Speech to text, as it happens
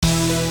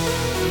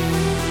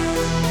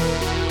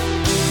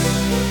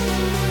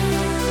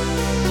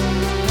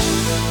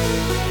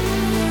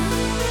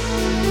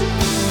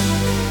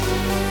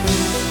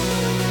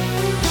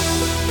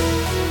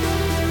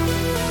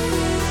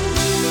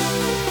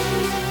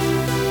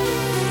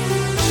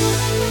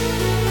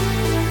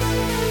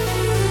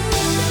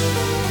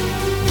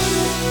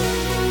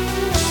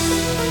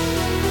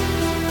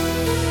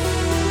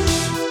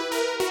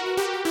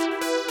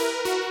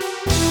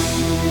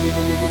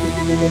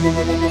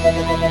Welcome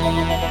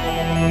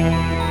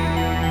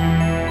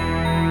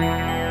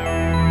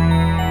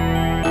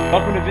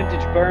to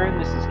Vintage Burn.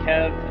 This is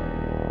Kev.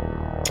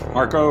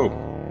 Marco.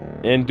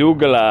 And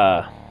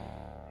Dougala.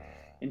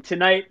 And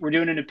tonight we're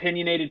doing an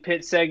opinionated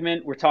pit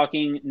segment. We're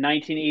talking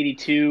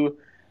 1982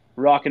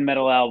 rock and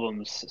metal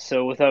albums.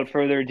 So without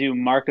further ado,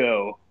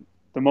 Marco,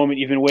 the moment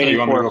you've been waiting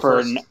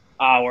for an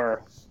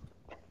hour.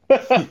 You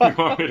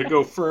want me to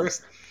go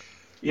first?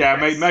 Yeah,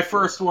 my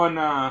first one,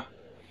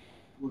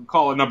 we'll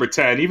call it number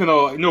 10, even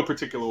though no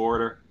particular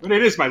order. But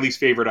it is my least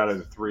favorite out of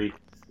the three.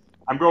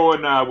 I'm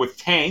going with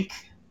Tank,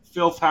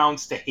 Filth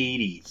Hounds to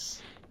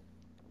Hades.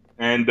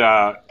 And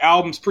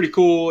album's pretty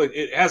cool.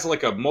 It has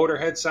like a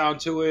Motorhead sound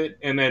to it.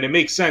 And then it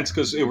makes sense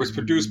because it was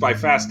produced by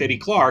Fast Eddie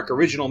Clarke,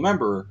 original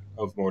member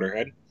of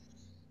Motorhead.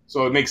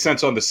 So it makes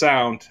sense on the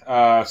sound.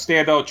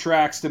 Standout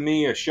tracks to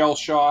me are Shell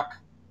Shock,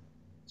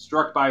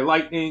 Struck by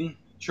Lightning,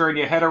 Turn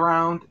Your Head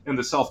Around, and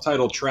the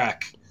self-titled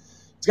track.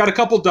 It's got a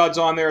couple duds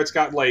on there. It's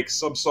got like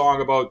some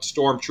song about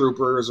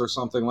stormtroopers or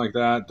something like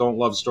that. Don't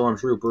love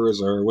stormtroopers,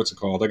 or what's it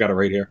called? I got it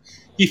right here.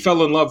 He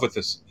fell in love with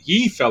the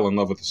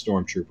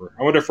stormtrooper.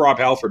 I wonder if Rob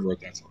Halford wrote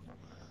that song.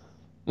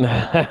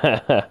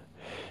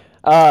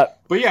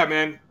 But yeah,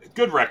 man,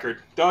 good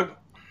record. Doug?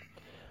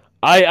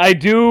 I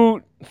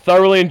do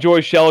thoroughly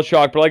enjoy Shell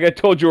Shock, but like I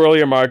told you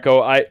earlier,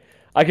 Marco, I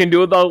can do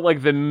without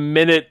like the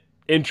minute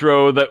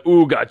intro, the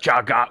ooga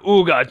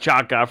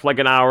chaka for like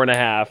an hour and a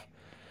half.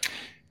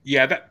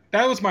 Yeah,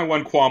 that was my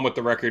one qualm with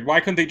the record. Why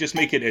couldn't they just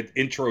make it an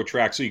intro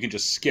track so you can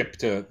just skip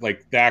to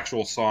like the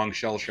actual song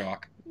Shell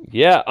Shock?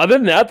 Yeah, other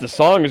than that, the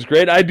song is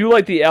great. I do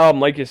like the album,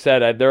 like you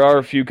said. There are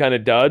a few kind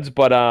of duds,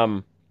 but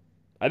I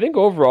think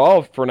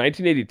overall for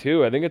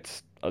 1982, I think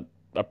it's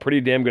a pretty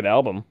damn good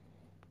album.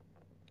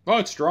 Oh,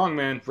 it's strong,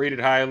 man. Rated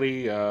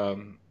highly.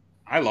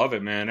 I love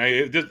it, man.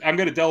 I'm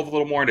going to delve a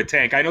little more into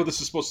Tank. I know this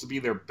is supposed to be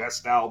their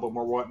best album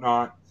or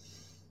whatnot,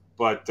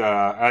 but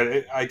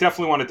I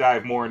definitely want to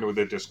dive more into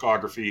the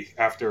discography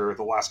after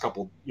the last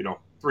couple,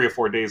 3 or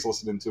 4 days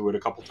listening to it a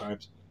couple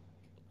times.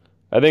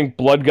 I think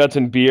Blood, Guts,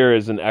 and Beer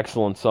is an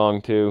excellent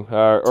song, too.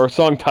 Or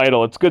song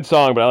title. It's a good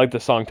song, but I like the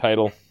song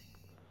title.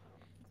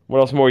 What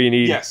else more you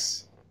need?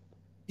 Yes.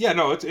 Yeah,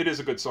 no, it is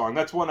a good song.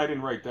 That's one I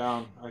didn't write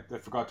down. I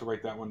forgot to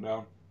write that one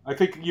down. I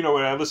think,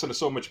 I listened to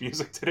so much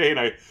music today and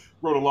I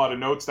wrote a lot of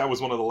notes. That was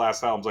one of the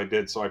last albums I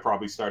did, so I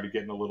probably started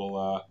getting a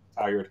little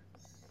tired.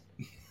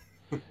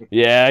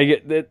 Yeah,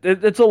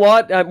 it's a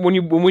lot. When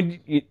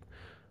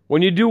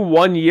you do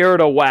 1 year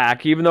at a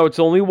whack, even though it's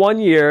only 1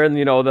 year, and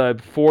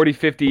the 40,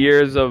 50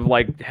 years of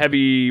like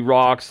heavy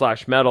rock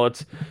 / metal,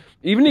 it's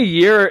even a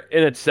year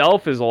in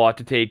itself is a lot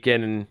to take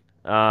in,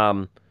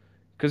 and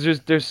because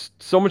there's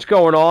so much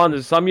going on.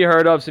 There's some you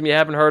heard of, some you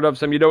haven't heard of,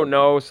 some you don't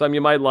know, some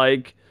you might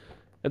like.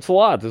 It's a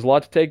lot. There's a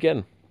lot to take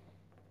in.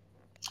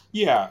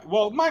 Yeah,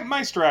 well,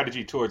 my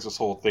strategy towards this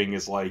whole thing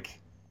is like,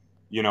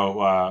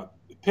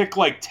 pick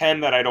like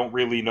 10 that I don't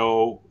really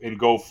know and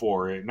go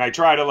for it. And I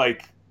try to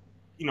like,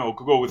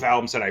 go with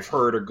albums that I've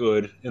heard are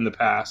good in the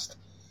past.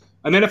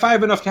 And then if I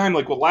have enough time,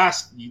 like the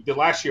last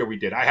year we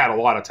did, I had a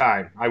lot of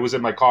time. I was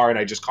in my car and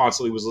I just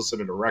constantly was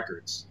listening to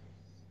records.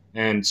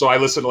 And so I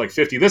listened to like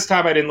 50. This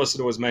time I didn't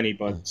listen to as many,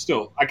 but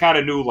still, I kind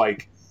of knew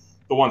like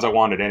the ones I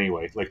wanted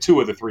anyway, like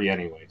 2 of the 3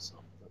 anyway. So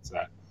that's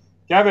that.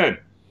 Kevin.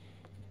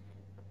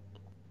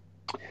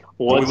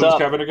 What's Did we lose up?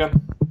 Kevin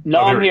again?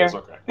 No, I'm here.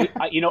 Okay.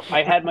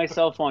 I had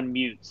myself on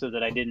mute so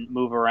that I didn't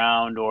move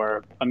around,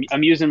 or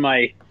I'm using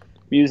my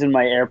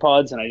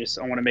AirPods, and I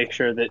want to make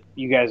sure that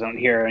you guys don't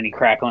hear any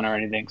crackling or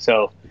anything.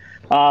 So,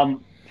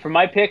 for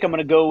my pick, I'm going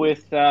to go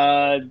with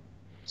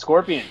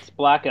Scorpions,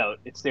 Blackout.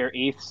 It's their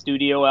 8th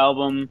studio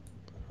album.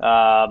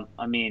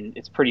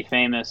 It's pretty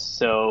famous,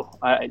 so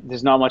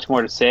there's not much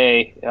more to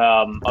say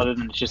other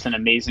than it's just an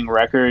amazing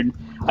record.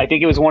 I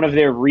think it was one of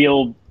their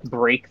real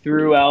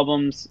breakthrough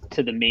albums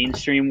to the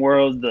mainstream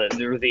world,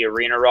 the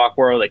arena rock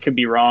world. I could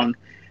be wrong,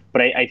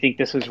 but I think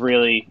this was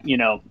really,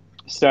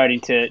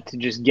 starting to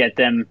just get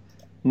them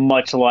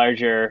much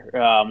larger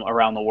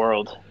around the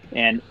world.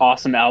 And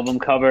awesome album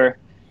cover.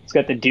 It's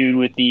got the dude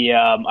with the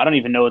I don't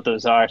even know what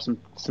those are. Some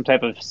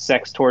type of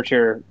sex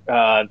torture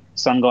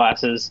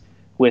sunglasses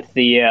with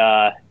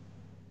the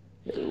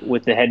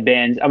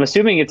headbands. I'm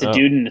assuming it's a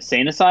dude in an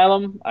insane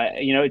asylum.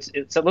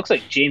 It looks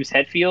like James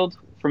Hetfield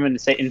from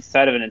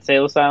inside of an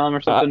insane asylum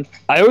or something.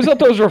 I always thought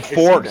those were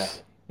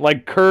forks,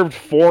 like curved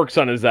forks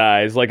on his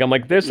eyes. Like I'm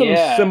like, there's some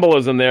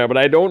symbolism there, but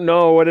I don't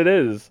know what it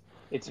is.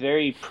 It's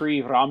very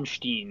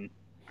pre-Rammstein.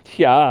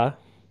 Yeah.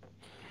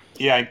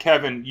 Yeah, and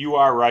Kevin, you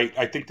are right.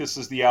 I think this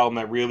is the album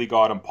that really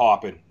got him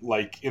popping,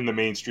 like in the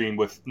mainstream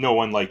with No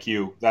One Like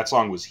You. That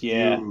song was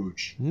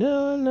huge.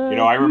 No,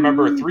 I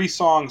remember 3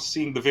 songs,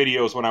 seeing the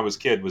videos when I was a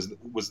kid.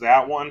 Was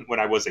that one when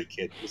I was a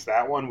kid? Was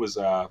that one? Was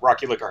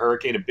Rock You Like a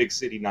Hurricane and Big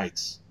City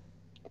Nights.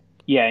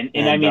 Yeah,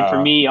 and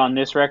for me on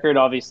this record,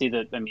 obviously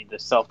the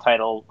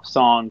self-titled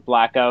song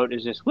Blackout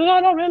is just, we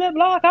gotta really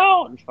black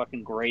out. It's a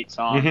fucking great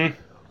song.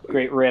 Mm-hmm.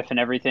 Great riff and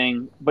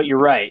everything. But you're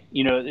right.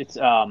 It's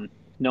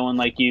No One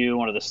Like You,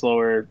 one of the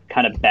slower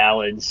kind of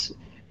ballads.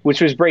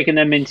 which was breaking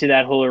them into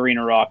that whole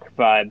arena rock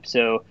vibe.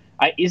 So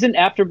isn't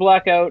After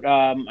Blackout?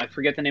 I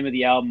forget the name of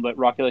the album, but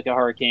Rock You Like a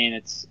Hurricane.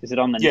 Is it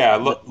on Yeah,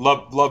 the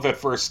love at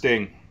first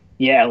sting.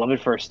 Yeah, Love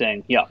It First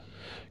Thing. Yeah.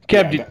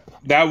 Kev, Yeah,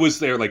 that was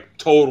their like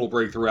total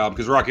breakthrough album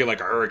because Rocky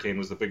Like a Hurricane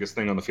was the biggest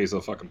thing on the face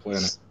of the fucking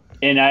planet.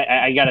 And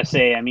I gotta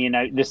say, I mean,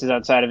 this is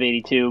outside of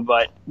 '82,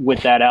 but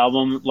with that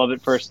album, Love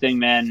It First Thing,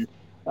 man,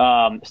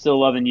 Still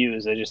Loving You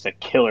is just a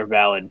killer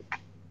ballad.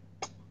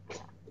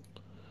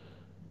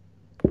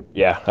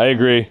 yeah, I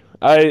agree.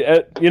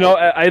 I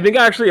think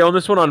I actually own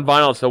this one on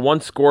vinyl. So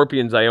one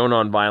Scorpions I own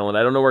on vinyl, and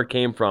I don't know where it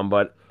came from,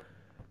 but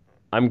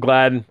I'm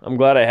glad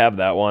I have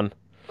that one.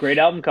 Great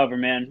album cover,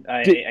 man.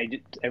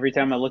 Every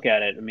time I look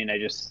at it, I mean,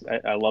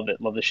 I love it.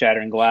 Love the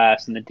shattering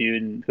glass and the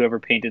dude and whoever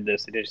painted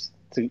this.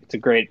 It's a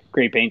great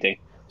painting.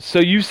 So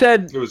you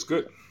said It was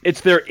good.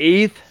 it's their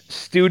 8th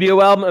studio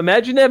album.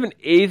 Imagine having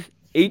eight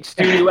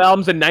studio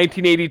albums in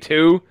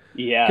 1982.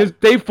 Yeah, Because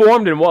they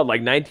formed in what, like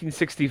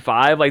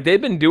 1965? Like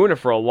they've been doing it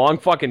for a long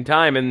fucking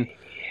time, and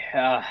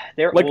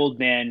they're like- old,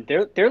 man.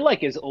 They're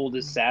like as old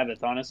as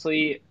Sabbath,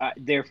 honestly.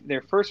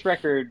 Their first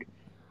record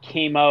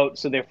came out,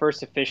 so their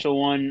first official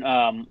one,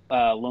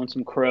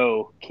 Lonesome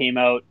Crow, came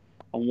out.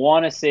 I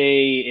want to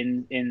say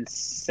in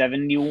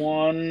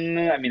 '71.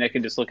 I mean, I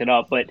can just look it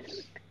up, but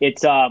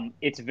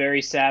it's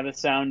very Sabbath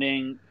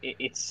sounding.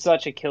 It's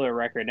such a killer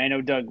record. And I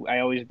know, Doug, I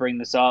always bring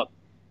this up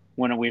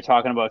when we're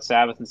talking about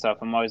Sabbath and stuff.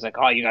 I'm always like,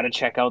 oh, you got to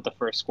check out the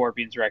first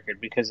Scorpions record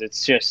because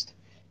it's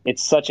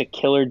such a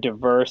killer,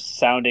 diverse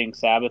sounding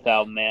Sabbath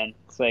album, man.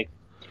 It's like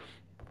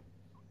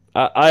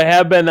I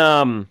have been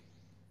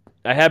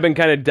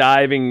kind of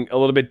diving a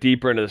little bit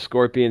deeper into the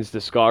Scorpions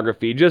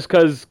discography, just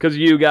because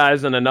you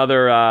guys and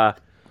another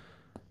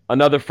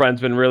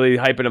friend's been really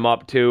hyping them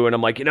up too, and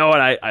I'm like, you know what,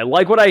 I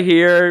like what I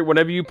hear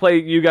whenever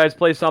you guys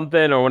play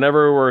something, or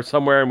whenever we're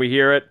somewhere and we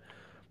hear it.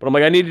 But I'm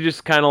like, I need to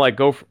just kind of like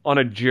go on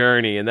a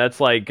journey, and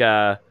that's like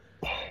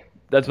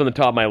that's been the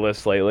top of my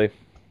list lately.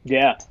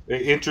 yeah.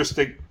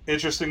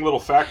 Interesting little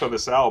fact on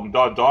this album.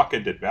 Don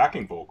Dokken did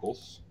backing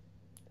vocals.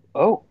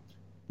 Oh,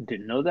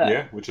 didn't know that.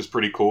 Yeah, which is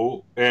pretty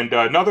cool. And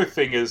another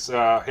thing is,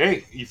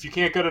 hey, if you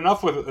can't get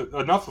enough of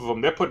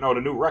them, they're putting out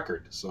a new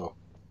record. So,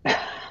 you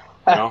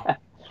know,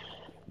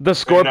 The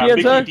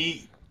Scorpions, huh? Mickey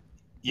D.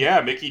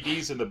 Yeah, Mickey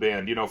D's in the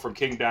band. You know, from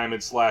King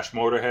Diamond /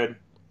 Motorhead.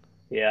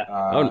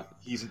 Yeah.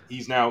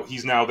 He's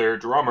now their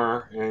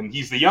drummer, and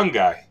he's the young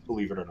guy.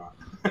 Believe it or not.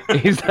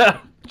 He's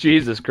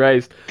Jesus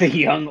Christ. The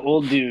young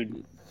old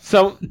dude.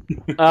 So,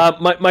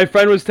 my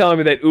friend was telling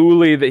me that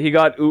that he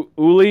got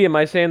Uli. Am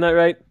I saying that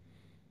right?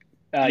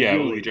 Yeah,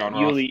 Uli Uli John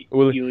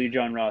Roth. Uli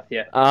John Roth,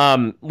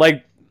 yeah.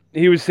 Like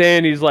he was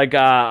saying, he's like,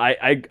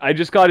 I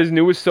just got his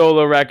newest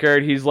solo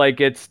record. He's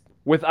like, it's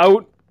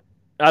without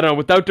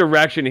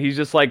direction. He's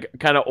just like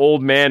kind of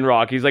old man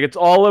rock. He's like, it's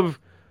all of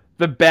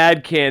the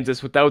bad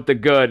Kansas without the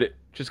good,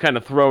 just kind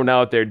of thrown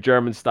out there,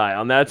 German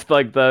style. And that's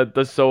like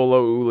the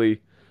solo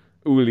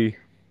Uli.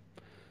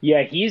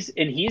 Yeah, he's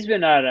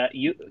been out of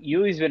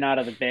Uli's been out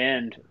of the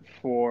band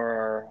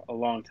for a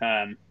long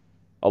time.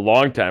 A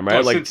long time,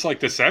 right? Since like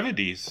the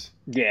 70s.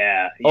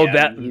 Yeah. Oh,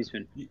 he's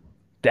been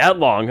that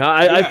long, huh?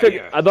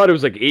 I thought it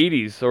was like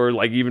 80s or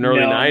like even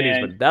early 90s,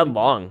 man. but that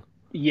long.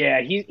 Yeah,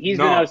 he's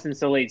been out since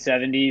the late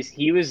 70s.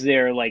 He was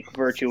their like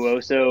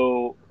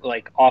virtuoso,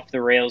 like off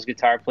the rails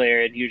guitar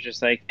player, and he was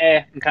just like,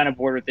 I'm kind of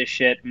bored with this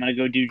shit. I'm gonna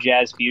go do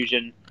jazz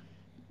fusion,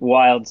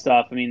 wild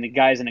stuff. I mean, the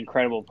guy's an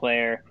incredible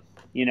player.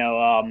 You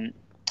know,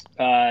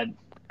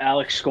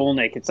 Alex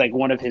Skolnick, it's like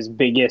one of his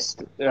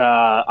biggest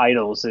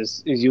idols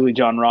is Uli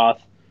John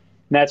Roth.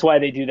 And that's why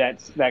they do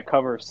that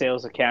cover of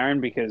Sails of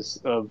Karen,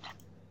 because of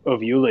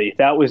Uli.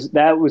 That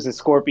was a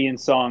Scorpion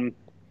song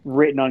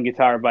written on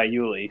guitar by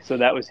Uli. So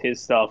that was his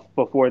stuff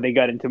before they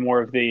got into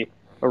more of the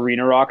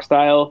arena rock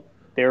style.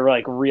 They were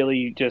like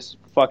really just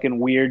fucking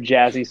weird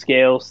jazzy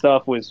scale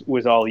stuff was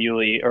all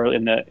Uli, or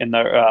in the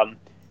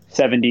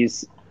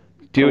 70s.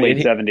 Dude, late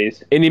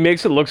 70s. And he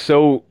makes it look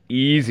so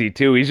easy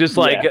too. He's just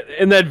like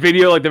in that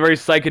video, like the very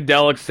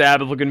psychedelic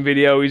Sabbath looking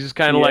video. He's just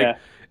kind of like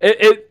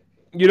it.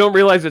 You don't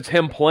realize it's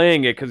him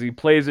playing it because he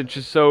plays it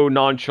just so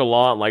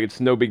nonchalant, like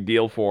it's no big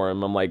deal for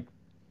him. I'm like,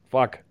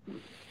 fuck,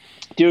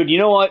 dude. You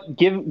know what?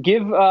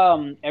 Give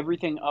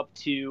everything up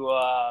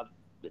to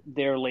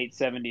their late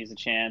 70s a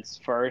chance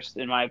first,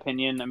 in my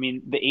opinion. I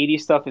mean, the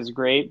 80s stuff is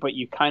great, but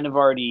you kind of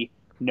already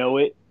know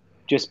it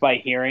just by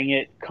hearing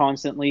it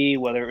constantly,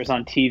 whether it was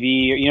on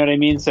TV or, you know what I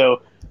mean?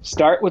 So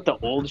start with the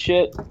old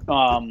shit,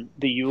 the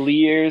Uli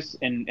years,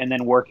 and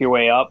then work your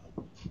way up,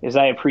 as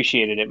I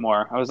appreciated it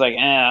more. I was like,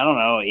 I don't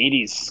know,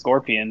 80s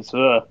Scorpions,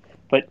 ugh.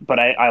 But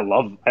I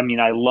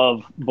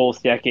love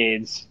both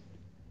decades.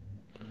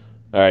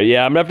 All right,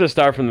 yeah, I'm gonna have to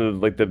start from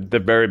the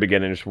very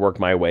beginning, and just work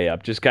my way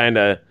up, just kind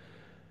of,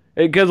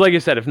 because like you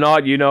said, if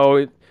not, you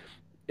know,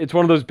 it's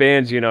one of those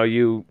bands, you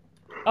know,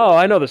 oh,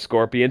 I know the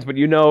Scorpions, but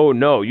you know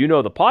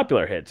the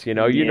popular hits, you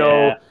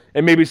know,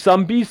 and maybe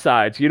some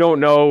B-sides. You don't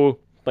know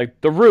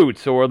like the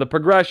roots or the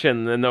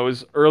progression and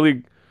those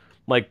early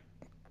like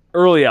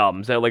early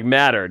albums that like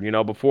mattered, you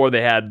know, before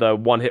they had the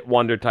one-hit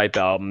wonder type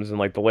albums and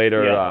like the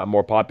later Yeah.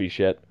 more poppy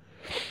shit.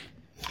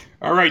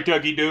 All right,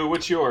 Dougie Doo,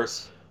 what's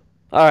yours?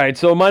 All right,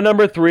 so my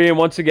number 3, and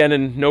once again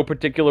in no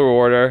particular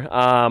order,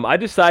 I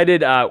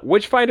decided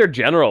Witchfinder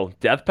General,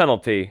 Death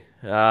Penalty.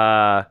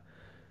 So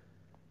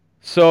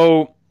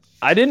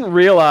I didn't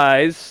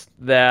realize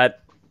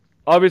that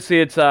obviously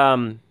it's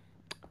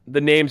the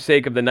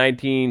namesake of the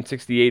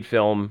 1968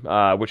 film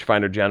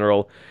Witchfinder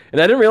General,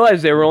 and I didn't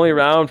realize they were only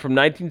around from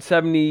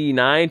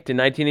 1979 to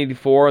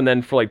 1984, and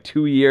then for like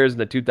 2 years in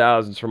the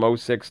 2000s from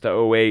 '06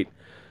 to '08.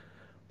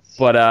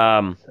 But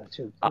Such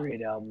a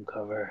great album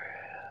cover.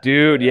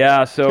 dude,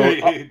 yeah. So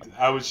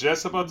I was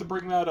just about to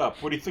bring that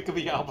up. What do you think of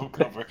the album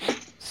cover?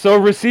 so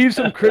received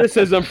some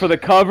criticism for the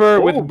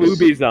cover with Boobs.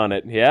 boobies on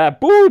it. Yeah,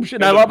 boobs,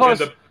 and I love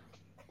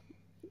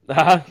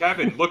how.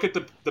 Kevin, look at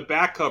the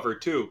back cover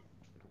too.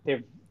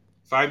 They're,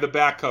 Find the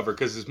back cover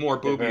because there's more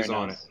they're boobies very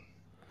on nice.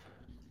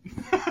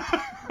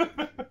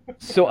 it.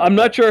 So I'm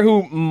not sure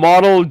who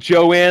model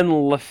Joanne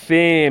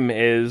LaFame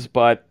is,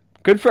 but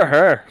good for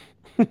her.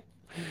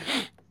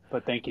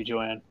 But thank you,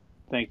 Joanne.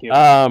 Thank you.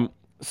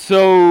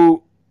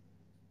 So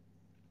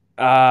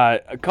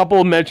a couple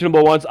of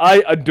mentionable ones.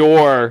 I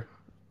adore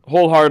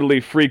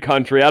wholeheartedly Free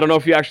Country. I don't know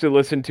if you actually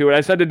listened to it.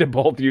 I said it to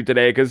both of you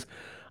today because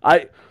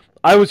I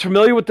was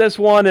familiar with this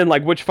one and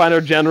like Witchfinder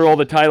General,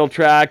 the title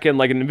track, and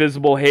like an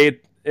Invisible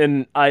Hate,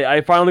 and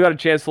I finally got a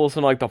chance to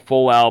listen to like the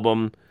full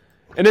album,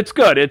 and it's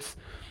good.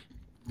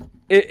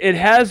 It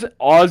has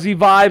Ozzy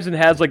vibes and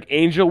has like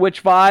Angel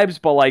Witch vibes,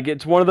 but like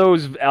it's one of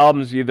those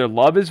albums you either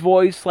love his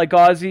voice like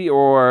Ozzy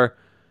or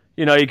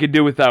you know you could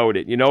do without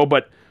it, you know.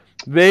 But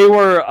they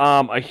were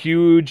a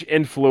huge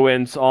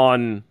influence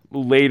on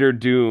later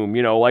Doom,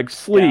 you know, like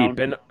Sleep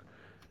Down. and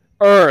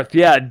Earth,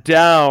 yeah,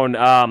 Down,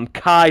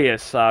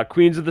 Caius,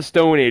 Queens of the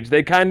Stone Age.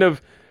 They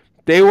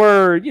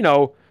were, you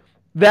know,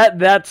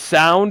 that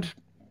sound,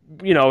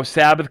 you know,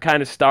 Sabbath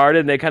kind of started,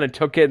 and they kind of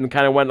took it and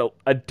kind of went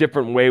a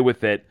different way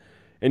with it.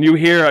 And you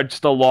hear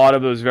just a lot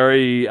of those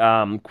very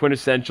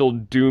quintessential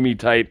doomy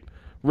type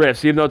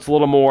riffs, even though it's a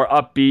little more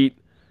upbeat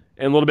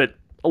and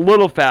a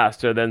little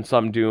faster than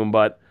some Doom.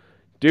 But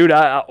dude,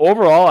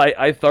 overall,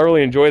 I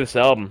thoroughly enjoy this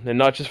album, and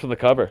not just for the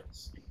cover.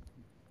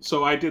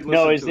 So I did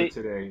No, listen is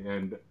to it today,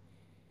 and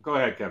go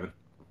ahead, Kevin.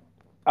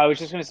 I was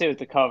just going to say with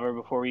the cover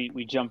before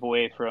we jump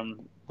away from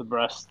the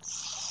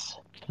breasts.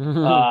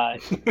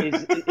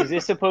 Is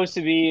this supposed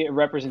to be a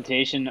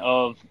representation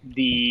of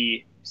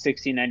the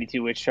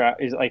 1692 witch trial?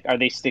 Are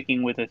they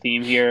sticking with a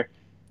theme here?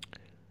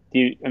 Do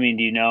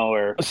you know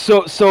or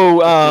So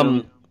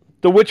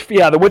the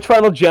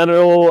Witchfinder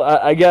General,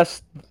 I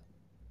guess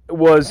he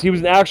was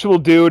an actual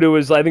dude. It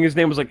was, I think his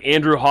name was like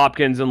Andrew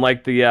Hopkins, and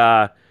like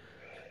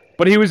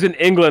but he was in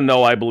England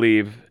though, I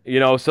believe. You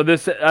know, so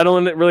this I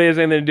don't think it really has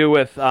anything to do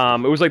with it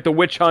was like the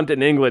witch hunt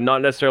in England,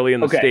 not necessarily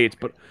in the Okay. States,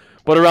 but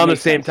around Makes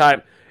the same sense.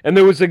 time. And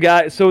there was a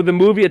guy. So the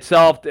movie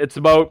itself, it's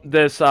about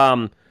this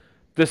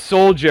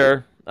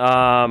soldier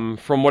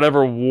from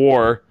whatever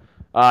war.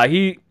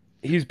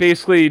 He's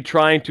basically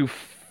trying to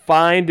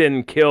find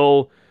and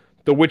kill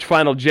the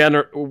Witchfinder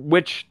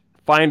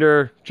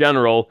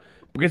General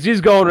because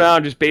he's going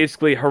around just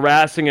basically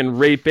harassing and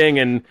raping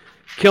and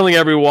killing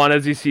everyone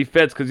as he sees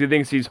fits because he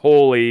thinks he's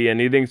holy and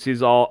he thinks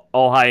he's all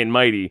high and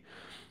mighty.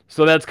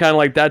 So that's kind of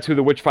like that's who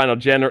the Witchfinder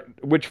General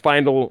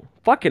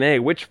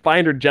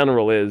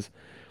is.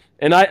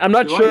 And I'm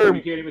not You like it, sure.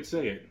 you can't even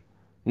say it.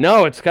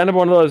 No, it's kind of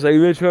one of those like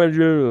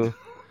Witchfinder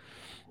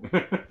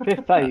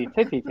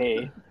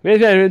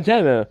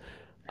General.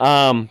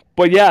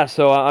 But yeah,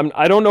 so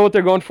I don't know what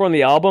they're going for in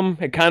the album.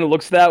 It kind of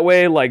looks that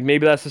way. Like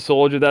maybe that's the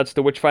soldier, that's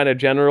the Witchfinder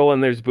General,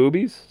 and there's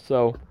boobies.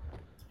 So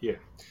Yeah.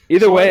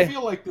 either So way, I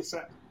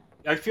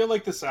feel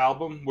like this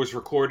album was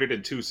recorded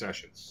in 2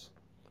 sessions.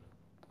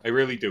 I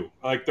really do.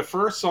 Like the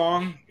first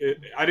song,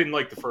 I didn't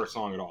like the first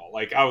song at all.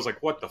 Like I was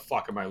like, what the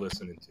fuck am I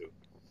listening to?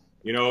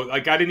 You know,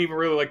 like I didn't even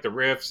really like the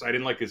riffs. I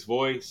didn't like his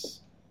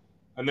voice.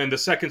 And then the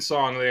second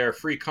song there,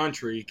 Free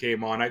Country,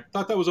 came on. I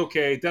thought that was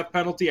okay. Death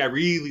Penalty, I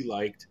really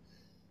liked.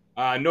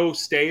 No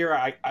Stayer,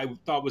 I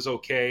thought was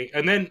okay.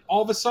 And then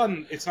all of a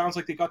sudden, it sounds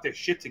like they got their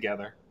shit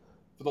together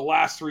for the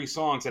last 3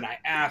 songs, and I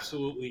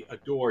absolutely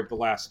adored the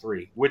last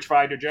 3.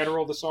 Witchfinder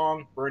General, the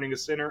song, Burning a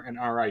Sinner, and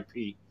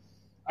R.I.P.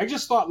 I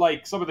just thought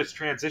like some of the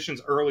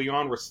transitions early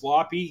on were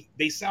sloppy.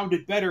 They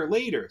sounded better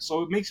later,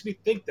 so it makes me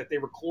think that they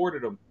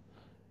recorded them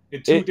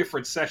in 2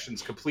 different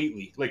sessions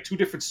completely, like 2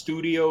 different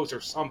studios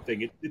or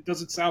something. It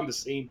doesn't sound the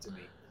same to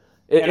me.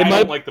 And I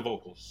don't like the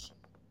vocals.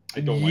 I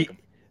don't like them.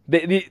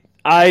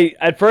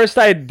 At first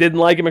I didn't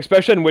like him,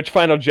 especially in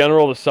Witchfinder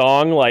General, the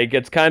song. Like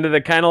it's kind of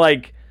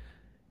like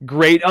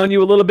grate on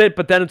you a little bit,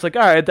 but then it's like,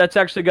 all right, that's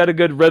actually got a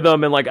good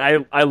rhythm, and like I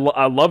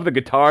love the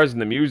guitars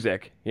and the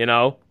music, you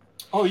know.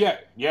 Oh yeah,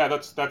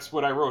 that's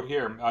what I wrote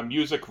here.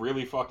 Music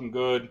really fucking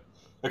good,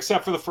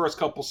 except for the first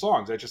couple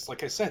songs.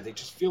 Like I said, they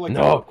just feel like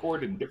they're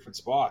recorded in different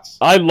spots.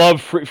 I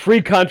love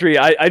Free Country.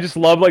 I just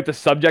love like the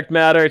subject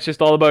matter. It's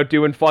just all about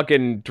doing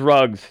fucking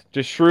drugs,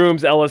 just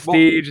shrooms,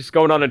 LSD, just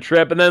going on a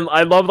trip, and then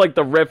I love like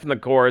the riff and the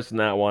chorus in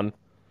that one.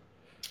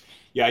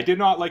 Yeah, I did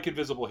not like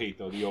Invisible Hate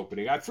though. The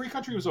opening, Free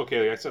Country was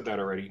okay. I said that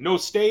already. No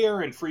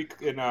Stayer and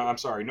I'm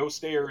sorry, No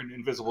Stayer and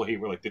Invisible Hate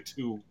were like the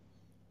two.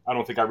 I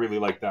don't think I really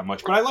liked that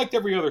much, but I liked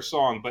every other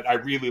song. But I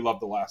really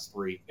loved the last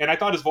three, and I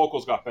thought his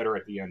vocals got better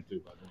at the end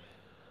too. By the way.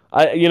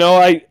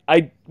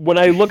 I when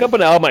I look up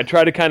an album, I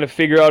try to kind of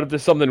figure out if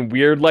there's something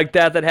weird like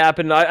that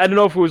happened. I don't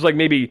know if it was like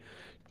maybe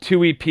two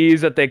EPs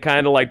that they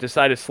kind of like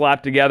decided to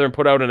slap together and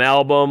put out an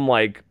album,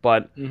 like,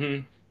 but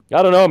Mm-hmm.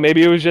 I don't know.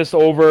 Maybe it was just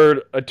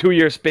over a 2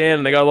 year span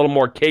and they got a little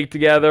more cake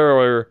together,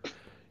 or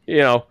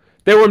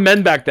they were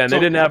men back then. They So,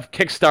 didn't have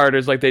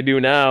Kickstarters like they do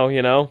now.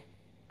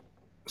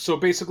 so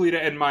basically,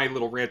 to end my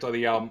little rant on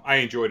the album, I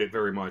enjoyed it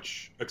very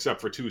much, except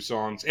for two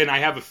songs. And I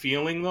have a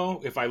feeling, though,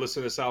 if I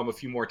listen to this album a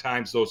few more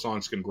times, those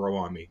songs can grow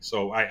on me.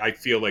 So I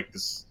feel like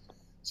this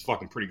is a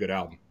fucking pretty good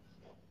album.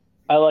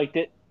 I liked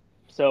it.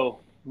 So,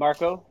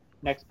 Marco,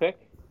 next pick.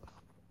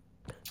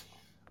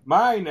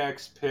 My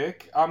next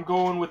pick, I'm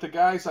going with the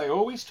guys I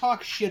always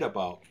talk shit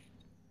about.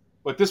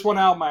 But this one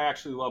album I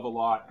actually love a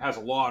lot. It has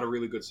a lot of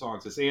really good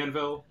songs. It's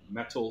Anvil,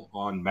 Metal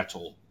on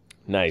Metal.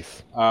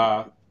 Nice.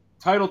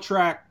 Title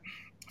track,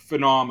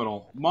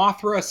 phenomenal.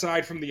 Mothra,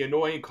 aside from the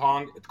annoying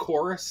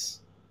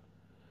chorus,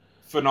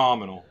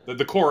 phenomenal.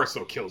 The chorus,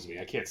 though, kills me.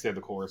 I can't stand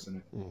the chorus in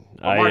it.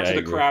 March of the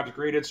agree. Crabs,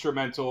 great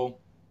instrumental.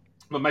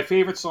 But my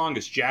favorite song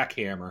is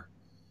Jackhammer.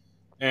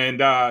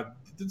 And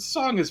the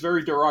song is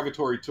very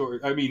derogatory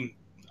toward... I mean,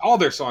 all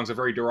their songs are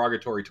very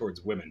derogatory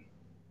towards women.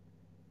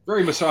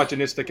 Very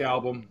misogynistic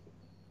album.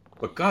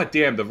 But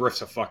goddamn, the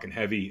riffs are fucking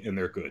heavy, and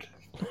they're good.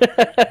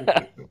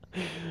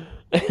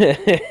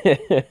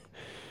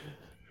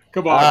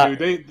 Come on,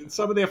 dude.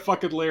 Some of their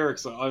fucking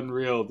lyrics are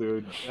unreal,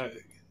 dude.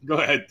 Go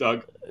ahead,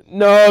 Doug.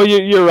 No,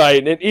 you're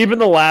right. And even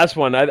the last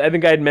one, I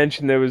think I had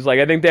mentioned there was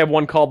like, I think they have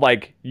one called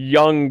like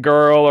Young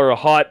Girl or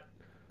Hot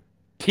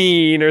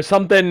Teen or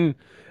something.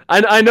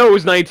 I know it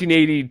was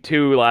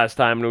 1982 last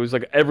time, and it was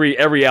like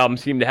every album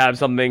seemed to have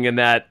something in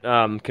that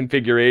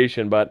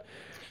configuration. But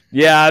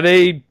yeah,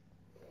 they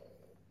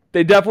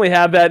definitely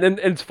have that, and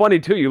it's funny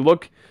too.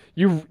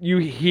 You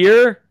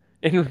hear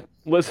and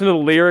listen to the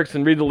lyrics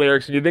and read the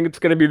lyrics, and you think it's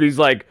gonna be these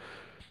like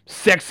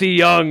sexy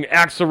young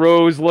Axl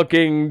Rose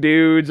looking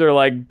dudes or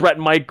like Bret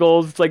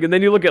Michaels. It's like, and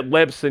then you look at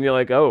Lips and you're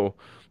like, oh,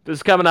 this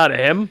is coming out of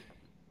him.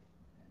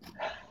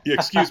 Yeah,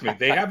 excuse me.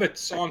 They have a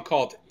song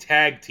called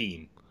Tag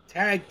Team.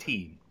 Tag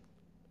Team.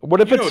 What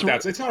if You know it's? what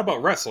that's? It's not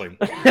about wrestling.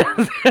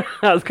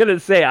 I was gonna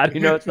say, how do you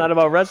know it's not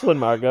about wrestling,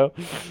 Marco?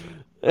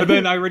 And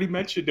then I already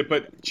mentioned it,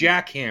 but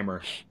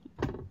Jackhammer.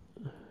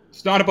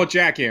 It's not about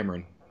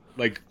jackhammering,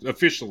 like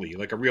officially,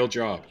 like a real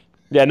job.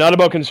 Yeah, not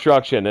about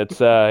construction.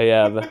 It's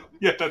yeah.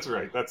 Yeah, that's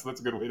right. That's a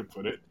good way to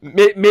put it.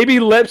 Maybe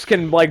Lips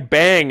can like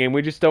bang, and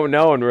we just don't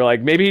know, and we're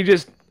like, maybe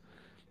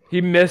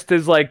he missed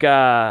his like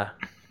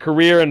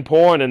career in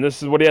porn, and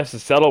this is what he has to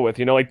settle with.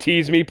 Like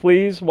Tease Me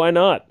Please. Why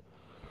not?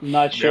 I'm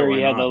not sure why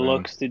he had not, the man?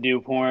 looks to do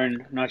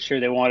porn. I'm not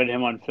sure they wanted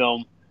him on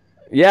film.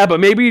 Yeah,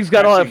 but maybe he's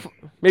got Actually-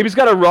 maybe he's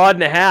got a rod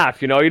and a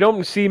half. You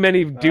don't see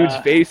many dudes'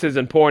 faces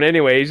in porn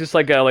anyway. He's just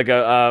like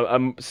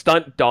a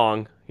stunt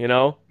dong.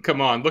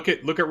 Come on, look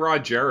at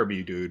Rod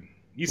Jeremy, dude.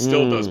 He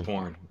still does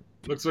porn.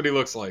 Looks what he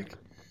looks like.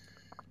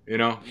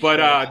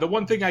 But the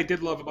one thing I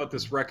did love about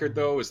this record,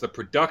 though, is the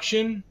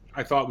production.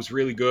 I thought was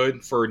really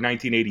good for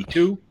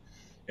 1982.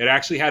 It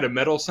actually had a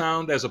metal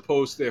sound as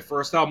opposed to their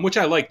first album, which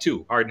I like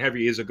too. Hard and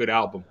Heavy is a good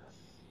album,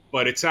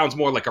 but it sounds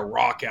more like a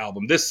rock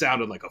album. This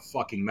sounded like a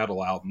fucking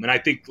metal album, and I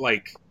think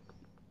like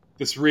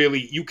this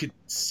really, you could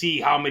see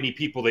how many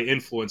people they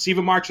influence.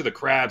 Even March of the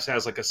Crabs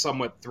has like a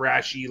somewhat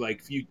thrashy,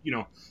 like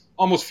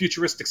almost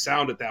futuristic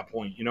sound at that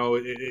point.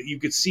 You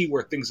could see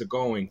where things are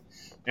going,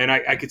 and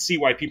I could see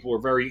why people were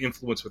very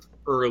influenced with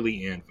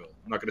early Anvil.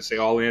 I'm not going to say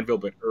all Anvil,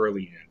 but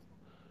early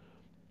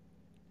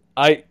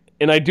Anvil.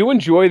 I do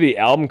enjoy the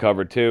album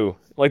cover too.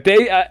 Like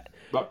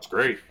That's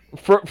great.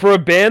 For a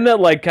band that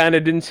like kind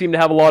of didn't seem to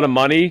have a lot of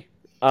money,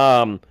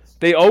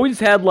 they always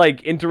had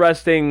like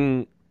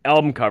interesting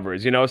album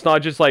covers. It's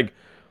not just like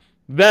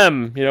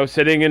them,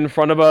 sitting in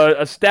front of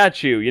a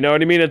statue. You know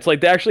what I mean? It's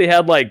like they actually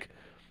had like,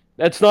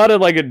 it's not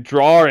like a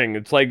drawing.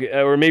 It's like,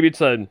 or maybe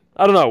it's I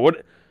don't know,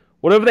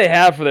 whatever they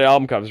have for their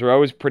album covers are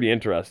always pretty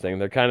interesting.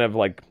 They're kind of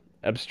like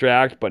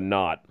abstract, but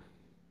not.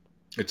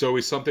 It's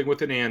always something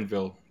with an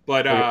anvil.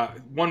 But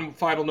one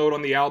final note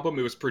on the album: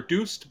 it was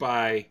produced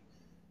by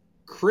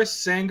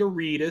Chris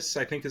Sangaridis,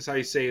 I think is how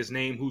you say his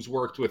name, who's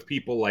worked with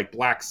people like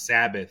Black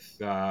Sabbath,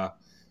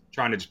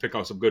 trying to just pick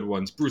out some good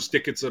ones. Bruce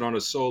Dickinson on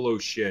his solo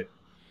shit.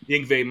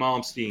 Yngwie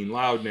Malmsteen,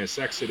 Loudness,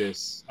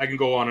 Exodus. I can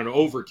go on and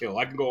Overkill.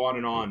 I can go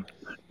on.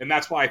 And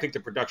that's why I think the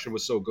production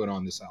was so good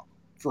on this album,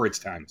 for its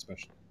time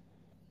especially.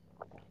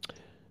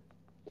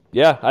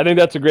 Yeah, I think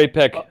that's a great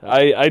pick.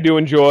 I do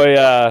enjoy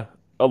a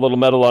little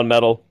metal on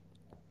metal.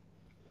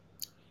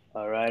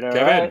 All right.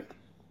 Kevin.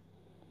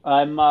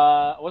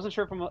 I wasn't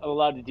sure if I'm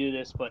allowed to do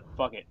this, but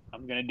fuck it.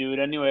 I'm going to do it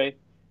anyway.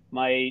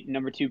 My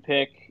number 2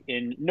 pick,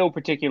 in no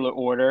particular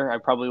order, I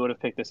probably would have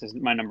picked this as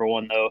my number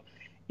 1, though,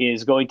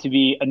 is going to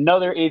be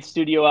another 8th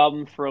studio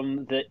album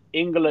from the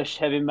English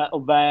heavy metal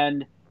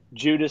band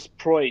Judas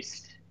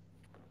Priest.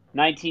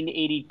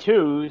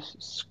 1982's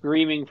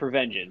 "Screaming for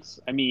Vengeance."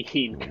 I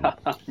mean,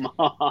 come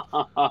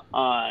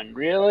on,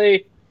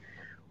 really?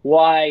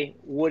 Why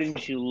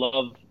wouldn't you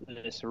love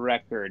this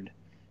record?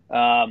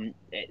 Yeah.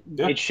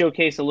 It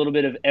showcased a little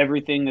bit of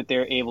everything that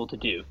they're able to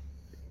do,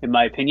 in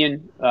my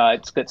opinion.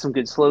 It's got some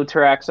good slow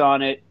tracks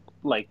on it,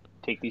 like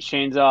 "Take These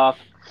Chains Off,"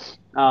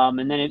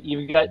 and then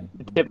you've got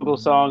the typical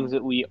songs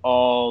that we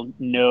all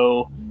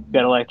know. You've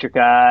got "Electric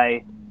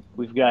Eye."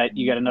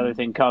 You got another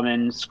thing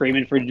coming.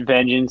 "Screaming for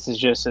Vengeance" is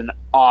just an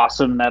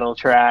awesome metal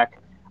track.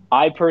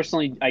 I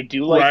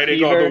do like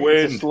Riding on the "Fever." It's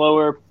a Wind.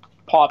 slower,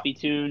 poppy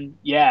tune.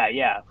 Yeah,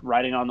 yeah.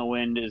 "Riding on the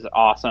Wind" is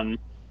awesome.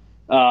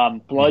 Hmm.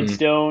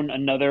 "Bloodstone,"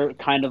 another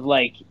kind of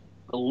like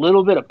a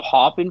little bit of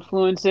pop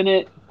influence in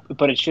it,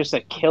 but it's just a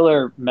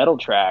killer metal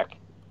track.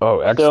 Oh,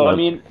 So I excellent.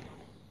 mean,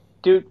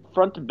 dude,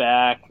 front to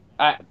back,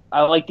 I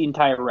like the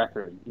entire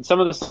record. And some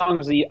of the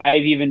songs that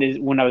I've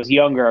even when I was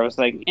younger, I was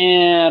like,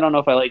 I don't know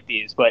if I like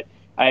these, but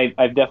I've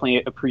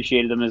definitely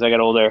appreciated them as I got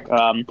older.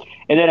 And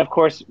then of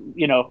course,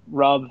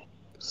 Rob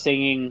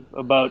singing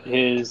about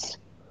his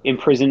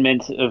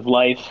imprisonment of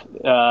life,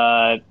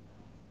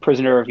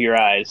 "Prisoner of Your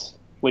Eyes,"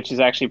 which is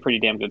actually a pretty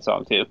damn good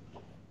song too.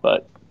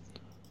 But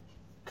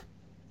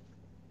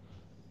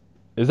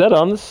Is that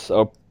on this?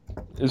 Oh,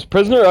 is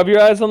 "Prisoner of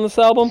Your Eyes" on this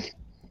album?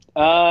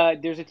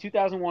 there's a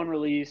 2001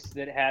 release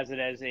that has it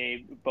as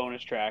a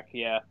bonus track.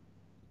 Yeah.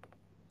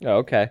 Oh,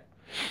 okay.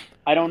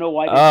 I don't know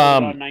why they put it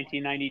Um, on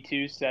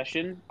 1992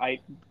 session. I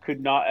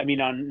could not. I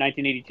mean, on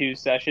 1982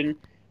 session,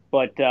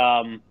 but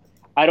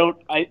I don't.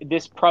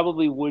 This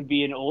probably would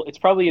be an old. It's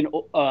probably an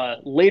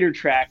later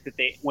track that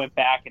they went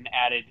back and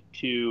added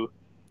to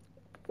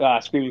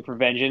 "Screaming for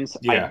Vengeance."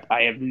 Yeah.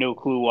 I have no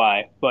clue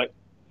why, but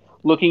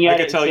looking I at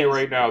can it, it tell you says,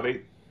 right now,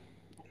 they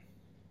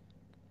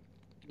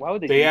why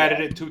would they they do added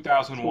that? it in It's so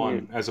 2001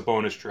 weird. as a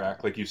bonus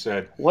track, like you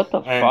said. What the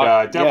And fuck?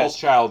 Yeah. Devil's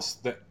Child's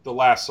the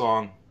last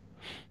song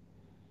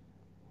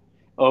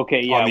Okay.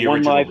 on Yeah. the One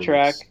original live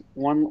track.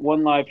 release.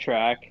 One live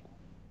track.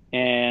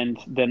 And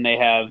then they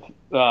have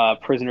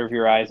 "Prisoner of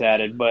Your Eyes"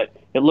 added. But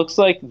it looks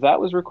like that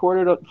was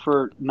recorded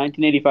for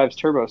 1985's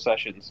Turbo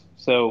Sessions.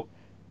 So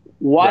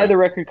why Right. the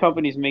record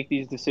companies make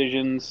these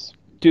decisions,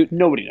 dude,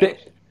 nobody they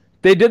knows.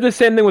 they did the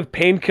same thing with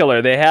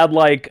Painkiller. They had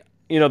like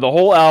the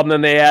whole album,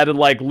 then they added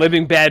like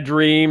 "Living Bad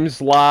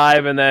Dreams"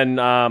 live, and then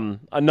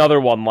another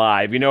one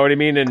live. You know what I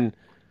mean? And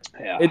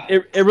Yeah,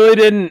 it really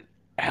didn't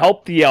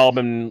help the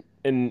album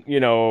in any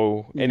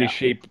no.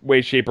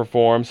 way, shape, or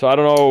form. So I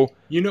don't know.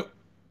 You know,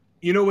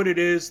 you know what it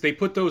is? They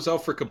put those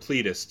out for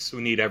completists who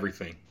need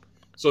everything.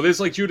 So there's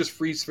like Judas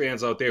Priest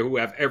fans out there who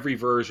have every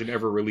version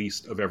ever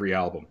released of every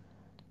album.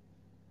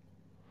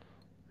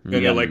 And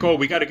they're Yep. like, oh,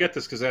 we got to get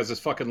this because it has this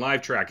fucking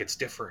live track. It's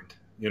different,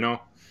 you know?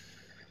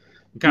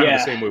 Kind of the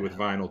Yeah. same way with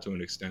vinyl to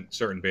an extent,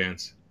 certain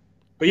bands.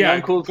 But yeah,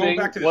 One cool going thing,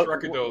 back to this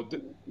record though,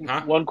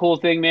 huh? one cool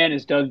thing, man,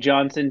 is Doug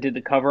Johnson did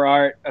the cover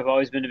art. I've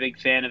always been a big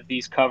fan of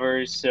these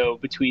covers. So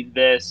between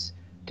this,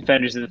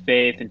 "Defenders of the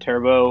Faith," and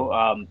 "Turbo,"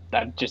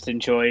 I've just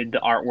enjoyed the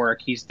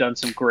artwork. He's done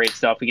some great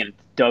stuff. Again,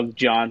 Doug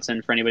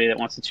Johnson for anybody that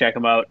wants to check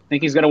him out. I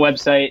think he's got a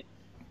website,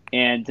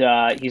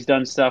 and he's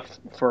done stuff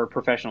for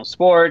professional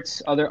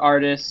sports, other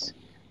artists.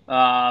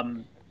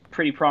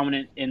 Pretty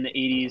prominent in the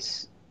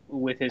 '80s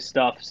with his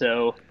stuff.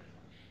 So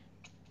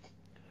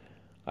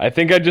I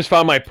think I just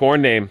found my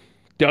porn name,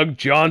 Doug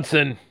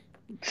Johnson.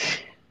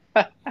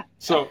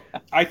 So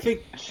I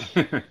think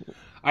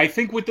I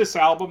think with this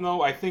album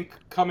though, I think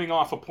coming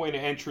off a point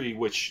of entry,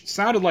 which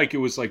sounded like it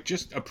was like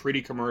just a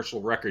pretty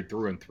commercial record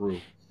through and through.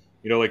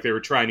 You know, like they were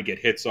trying to get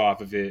hits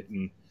off of it,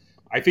 and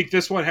I think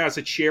this one has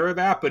a share of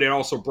that, but it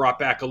also brought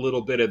back a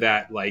little bit of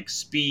that like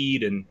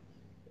speed and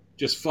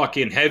just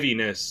fucking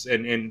heaviness.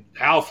 And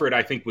Alfred,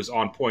 I think, was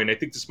on point. I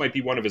think this might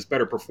be one of his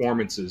better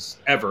performances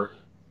ever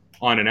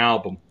on an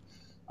album.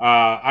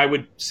 I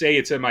would say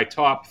it's in my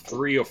top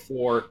 3 or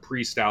 4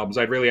 Priest albums.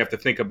 I'd really have to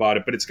think about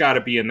it, but it's got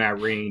to be in that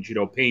range. You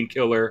know,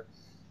 Painkiller,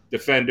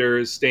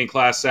 Defenders, Stained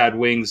Class, Sad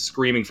Wings,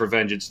 Screaming for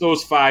Vengeance.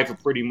 Those 5 are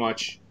pretty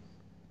much.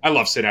 I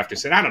love Sin After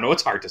Sin. I don't know,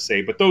 it's hard to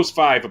say, but those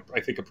 5 I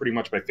think are pretty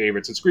much my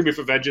favorites. And Screaming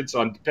for Vengeance,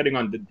 on depending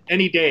on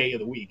any day of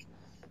the week,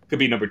 could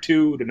be number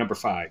 2 to number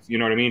 5. You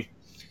know what I mean?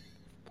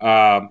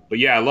 But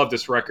yeah, I love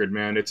this record,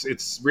 man.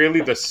 It's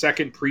really the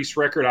second Priest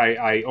record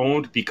I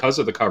owned because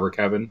of the cover,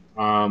 Kevin.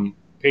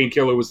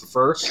 Painkiller was the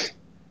first.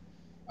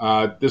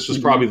 This was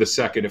probably the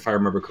second, if I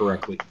remember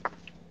correctly.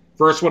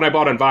 First one I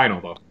bought on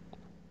vinyl, though.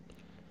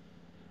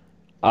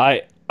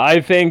 I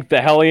think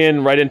the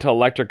Hellion right into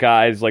Electric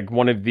Eyes like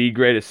one of the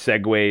greatest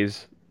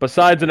segues.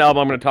 Besides an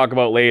album I'm going to talk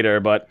about later,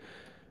 but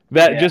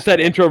yeah, that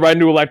intro right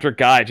into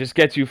Electric Eye just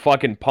gets you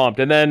fucking pumped.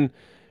 And then,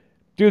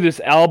 dude, this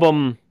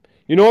album,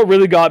 you know what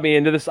really got me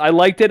into this? I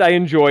liked it, I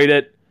enjoyed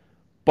it,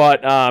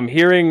 but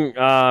hearing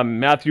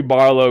Matthew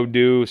Barlow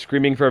do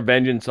 "Screaming for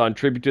Vengeance" on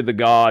 "Tribute to the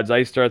Gods,"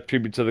 Iced Earth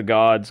 "Tribute to the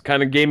Gods,"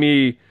 kind of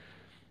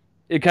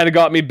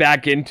got me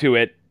back into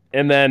it.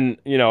 And then,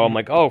 I'm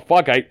like, oh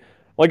fuck, I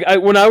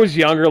when I was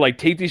younger, like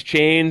 "Take These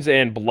Chains"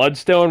 and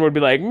 "Bloodstone" would be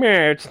like,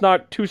 meh, it's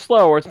not too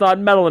slow or it's not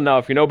metal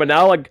enough, But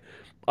now, like,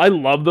 I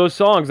love those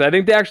songs. I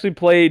think they actually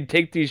played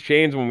 "Take These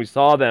Chains" when we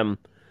saw them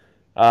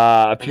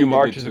a few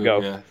marches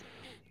ago. Yeah.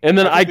 And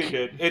then I think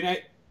they did.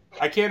 And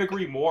I can't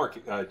agree more,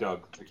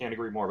 Doug. I can't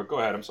agree more. But go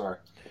ahead. I'm sorry.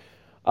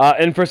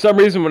 And for some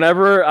reason,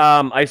 whenever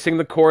I sing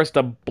the chorus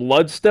to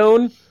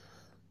 "Bloodstone,"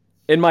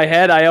 in my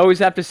head, I always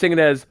have to sing it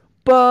as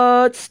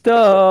 "butt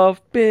stuff."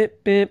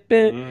 Bit, bit,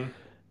 bit.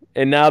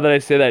 And now that I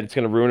say that, it's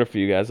gonna ruin it for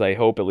you guys. I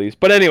hope at least.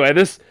 But anyway,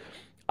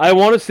 I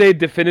want to say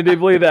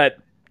definitively that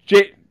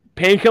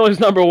Painkiller's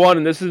number one,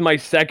 and this is my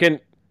second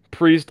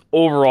Priest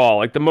overall.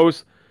 Like the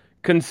most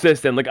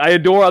consistent. Like I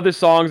adore other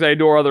songs, I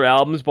adore other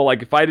albums, but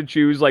like if I had to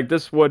choose, like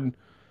this would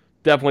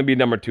definitely be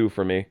number 2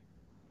 for me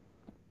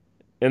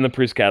in the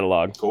Priest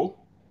catalog. Cool.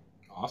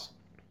 Awesome.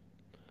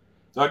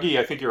 Dougie,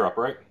 I think you're up,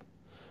 right?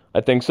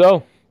 I think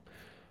so.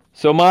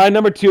 So my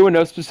number 2 in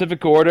no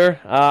specific order,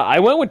 I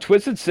went with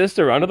Twisted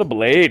Sister, Under the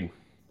Blade.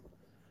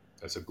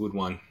 That's a good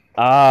one.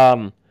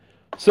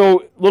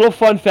 So little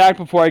fun fact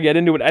before I get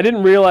into it, I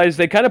didn't realize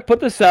they kind of put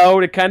this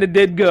out. It kind of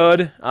did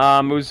good.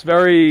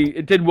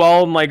 It did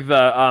well in like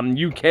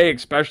the UK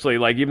especially.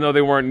 Like even though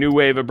they weren't new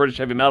wave of British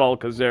heavy metal,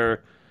 because where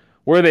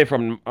are they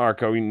from,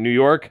 Arco? New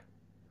York?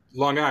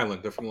 Long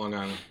Island. They're from Long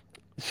Island.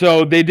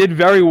 So they did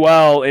very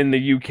well in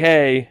the UK,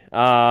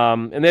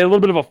 and they had a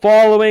little bit of a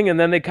following, and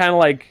then they kind of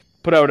like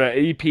put out an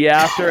EP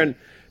after, and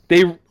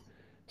they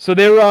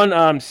were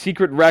on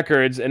Secret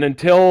Records, and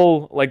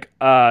until like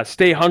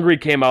Stay Hungry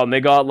came out, and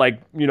they got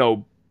like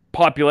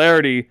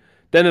popularity,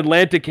 then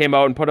Atlantic came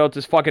out and put out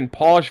this fucking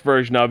polished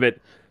version of it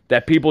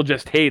that people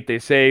just hate. They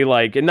say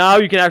like, and now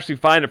you can actually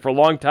find it. For a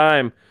long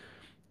time,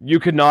 you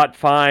could not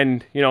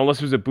find, unless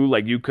it was a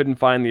bootleg, you couldn't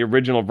find the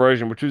original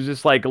version, which was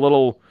just like a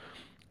little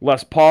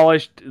less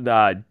polished,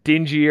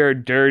 dingier,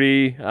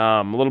 dirty,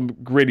 a little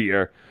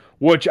grittier.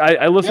 Which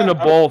I listened to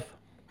both.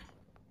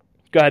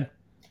 Go ahead.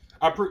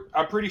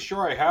 I'm pretty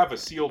sure I have a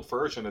sealed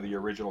version of the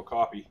original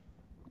copy.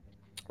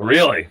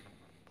 Really?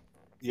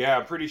 Yeah,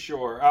 I'm pretty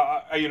sure.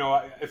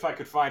 If I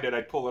could find it,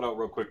 I'd pull it out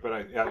real quick,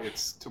 but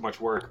it's too much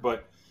work.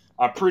 But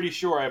I'm pretty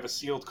sure I have a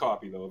sealed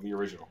copy though of the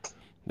original.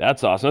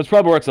 That's awesome. It's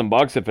probably worth some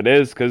bucks if it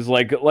is, because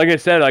like I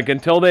said, like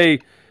until they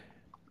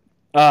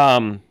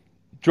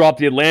dropped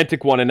the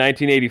Atlantic one in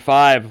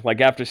 1985,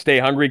 like after Stay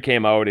Hungry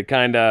came out, it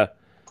kind of,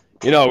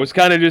 it was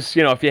kind of just,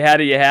 if you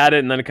had it, you had it,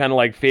 and then it kind of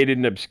like faded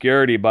into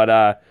obscurity.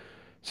 But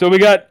so we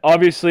got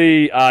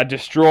obviously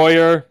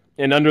Destroyer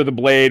and Under the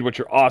Blade, which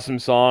are awesome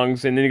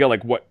songs, and then you got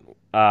like What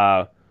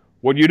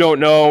You Don't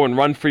Know and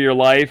Run for Your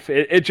Life.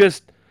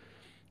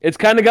 It's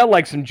kind of got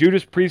like some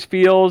Judas Priest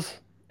feels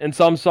in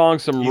some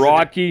songs, some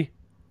rocky.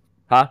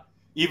 Huh?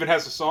 Even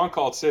has a song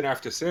called Sin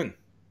After Sin.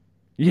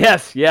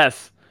 Yes.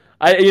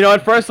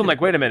 At first I'm like,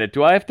 wait a minute,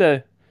 do I have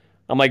to?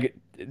 I'm like,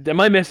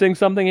 am I missing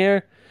something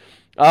here?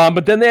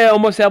 But then they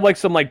almost have like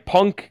some like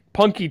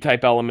punky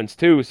type elements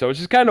too. So it's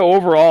just kind of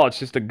overall, it's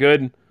just a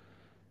good,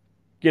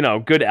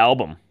 good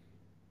album.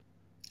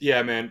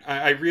 Yeah, man.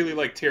 I really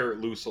like Tear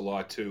It Loose a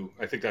lot too.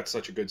 I think that's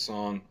such a good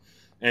song.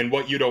 And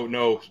What You Don't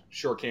Know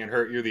Sure Can't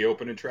Hurt You, the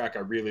opening track,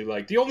 I really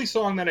like. The only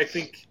song that I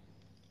think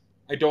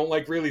I don't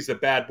like really is the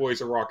Bad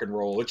Boys of Rock and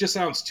Roll. It just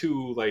sounds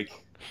too like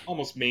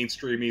almost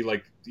mainstreamy.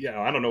 Like,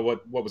 I don't know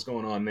what was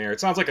going on there. It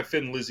sounds like a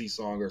Thin Lizzy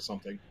song or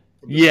something.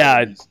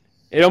 Yeah,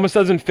 it almost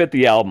doesn't fit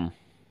the album.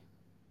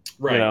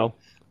 Right.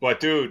 But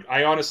dude,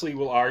 I honestly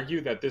will argue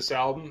that this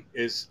album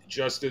is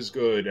just as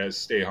good as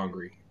Stay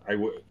Hungry.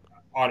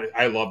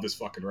 I love this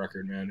fucking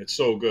record, man. It's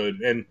so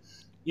good. And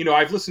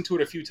I've listened to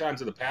it a few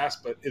times in the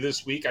past, but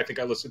this week I think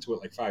I listened to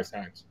it like 5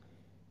 times.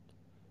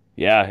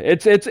 Yeah,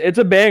 it's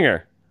a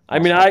banger.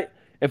 Awesome. I mean,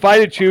 if I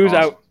had to choose,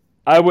 awesome.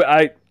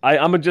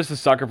 I'm just a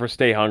sucker for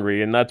Stay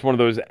Hungry, and that's one of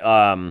those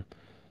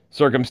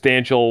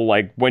circumstantial,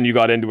 like when you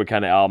got into it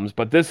kind of albums.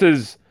 But this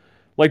is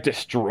like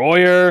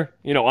Destroyer,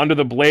 Under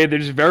the Blade. They're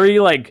just very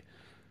like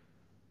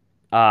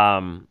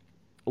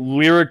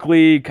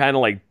lyrically kind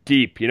of like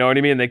deep. You know what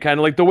I mean? They kind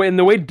of like the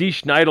way Dee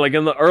Snider, like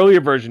in the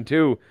earlier version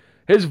too,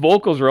 his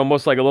vocals are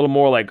almost like a little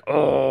more like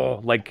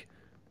like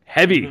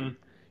heavy.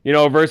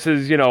 Mm-hmm.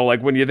 Versus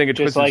like when you think of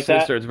Twisted like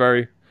Sister, it's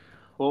very.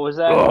 What was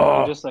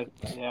that? Just like,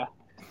 yeah.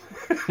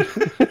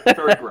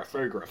 Very gruff,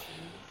 very gruff.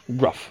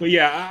 Rough. But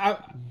yeah,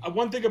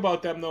 one thing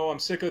about them though, I'm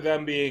sick of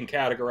them being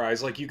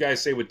categorized, like you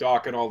guys say with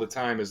Dawkins all the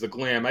time, as the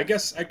glam. I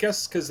guess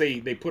because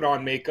they put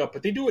on makeup,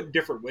 but they do it in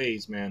different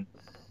ways, man.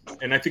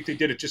 And I think they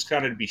did it just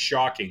kind of to be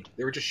shocking.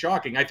 They were just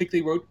shocking. I think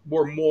they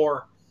were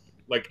more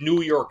like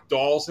New York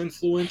Dolls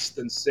influence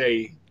than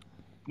say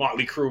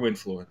Motley Crue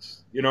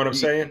influence. You know what I'm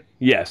saying?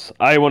 Yes,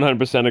 I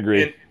 100%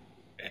 agree.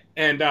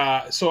 And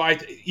so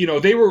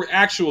they were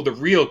the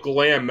real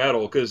glam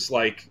metal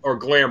or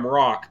glam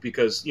rock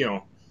because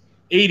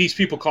 80s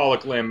people call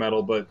it glam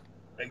metal, but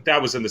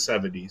that was in the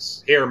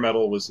 70s. Hair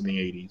metal was in the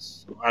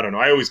 80s. So, I don't know.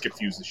 I always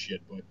confuse the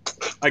shit, but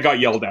I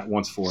got yelled at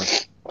once for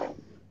it.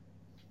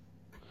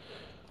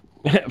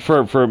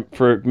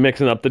 for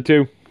mixing up the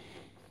two.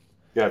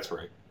 Yeah, that's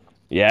right.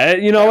 Yeah,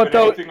 what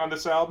though? Anything on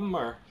this album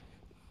or?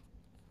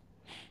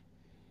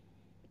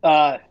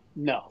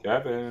 No.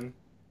 Kevin.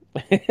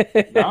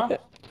 No?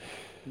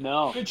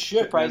 No. Good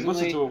shit, man. Listen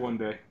Surprisingly, to it one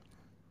day.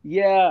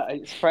 yeah.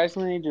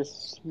 Surprisingly,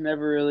 just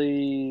never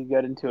really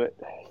got into it.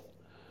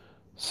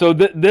 So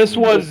this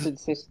was Twisted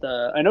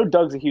Sister. I know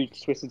Doug's a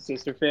huge Twisted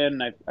Sister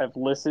fan, and I've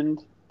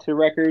listened to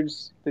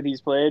records that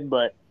he's played,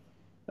 but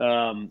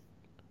um,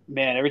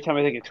 man, every time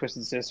I think of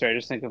Twisted Sister, I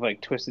just think of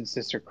like Twisted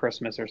Sister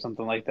Christmas or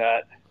something like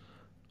that.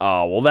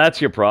 oh well,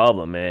 that's your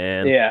problem,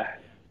 man. Yeah.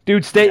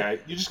 Dude, Yeah,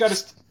 you just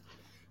gotta.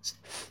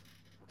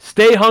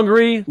 Stay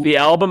Hungry, the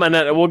album, and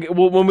then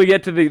we'll when we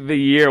get to the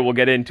year, we'll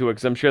get into it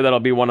because I'm sure that'll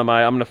be one of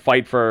my. I'm gonna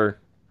fight for.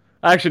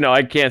 Actually, no,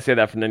 I can't say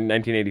that from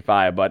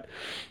 1985. But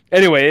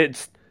anyway,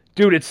 it's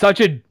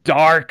such a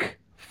dark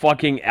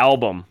fucking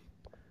album.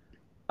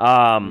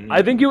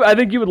 I think you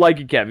would like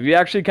it, Kev. If you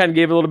actually kind of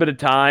gave it a little bit of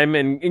time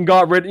and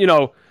got rid,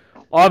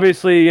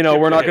 obviously,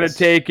 we're not gonna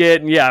take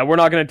it, and yeah, we're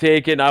not gonna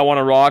take it, and I Want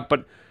to Rock,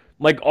 but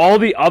like all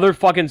the other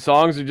fucking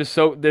songs are just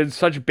there's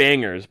such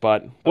bangers.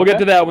 But we'll get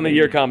to that when the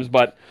year comes.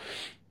 But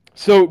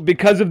so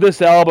because of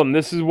this album,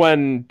 this is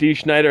when Dee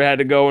Snider had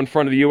to go in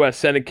front of the U.S.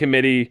 Senate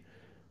committee,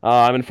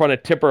 in front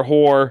of Tipper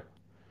Hoare,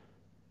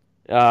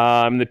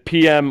 the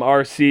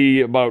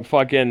PMRC about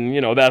fucking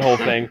that whole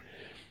thing.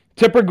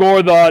 Tipper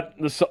Gore thought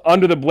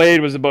Under the Blade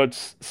was about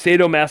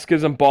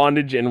sadomasochism,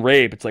 bondage, and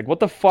rape. It's like,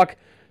 what the fuck?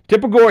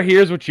 Tipper Gore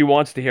hears what she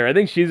wants to hear. I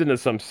think she's into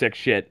some sick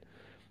shit.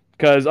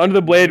 Because Under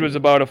the Blade was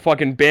about a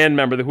fucking band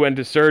member who went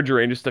to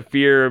surgery and just the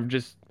fear of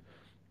just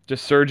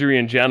surgery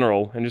in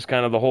general and just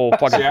kind of the whole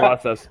fucking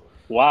process.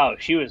 Wow,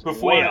 she was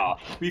way off.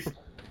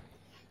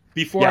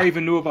 Before I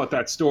even knew about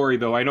that story,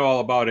 though, I know all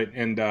about it.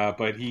 And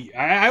but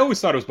I always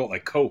thought it was about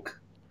like coke.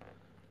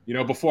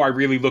 Before I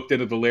really looked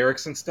into the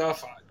lyrics and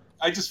stuff,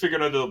 I just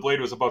figured Under the Blade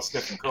was about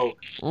sniffing coke.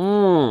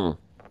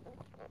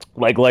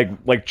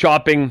 Like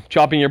chopping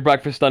your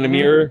breakfast on a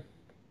mirror.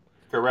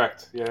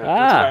 Correct. Yeah, that's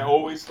what I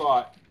always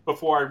thought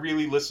before I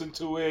really listened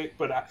to it.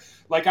 But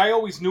I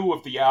always knew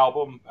of the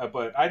album,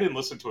 but I didn't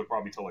listen to it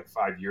probably till like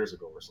 5 years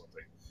ago or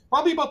something.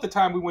 Probably about the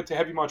time we went to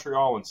Heavy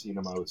Montreal and seen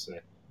him, I would say.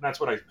 And that's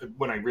when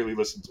I really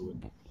listened to it.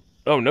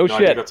 Oh, no shit.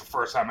 I think that's the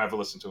first time I ever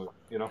listened to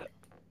it,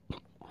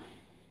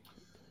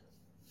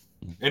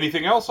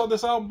 Anything else on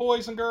this album,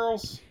 boys and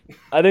girls?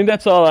 I think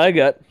that's all I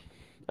got.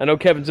 I know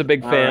Kevin's a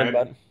big fan,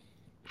 but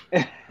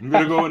I'm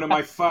going to go into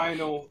my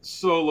final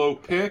solo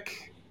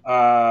pick.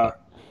 Man,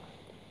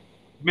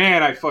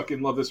 I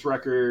fucking love this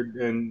record,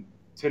 and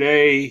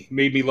today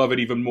made me love it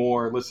even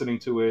more listening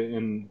to it,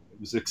 and it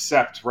was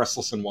Accept,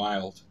 Restless and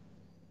Wild.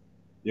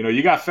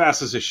 You got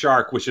Fast as a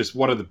Shark, which is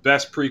one of the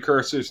best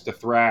precursors to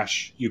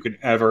thrash you could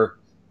ever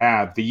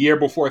have. The year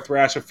before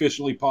thrash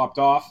officially popped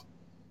off,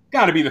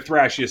 got to be the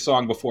thrashiest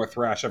song before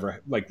thrash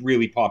ever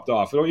really popped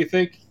off, don't you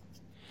think?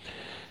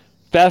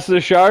 Fast as a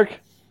Shark?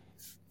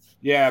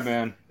 Yeah,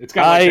 man. It's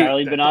got like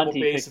Charlie Benanti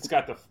bass. It's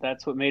got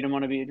that's what made him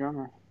want to be a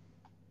drummer.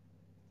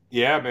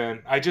 Yeah,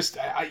 man. I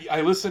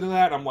listened to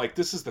that and I'm like,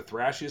 this is the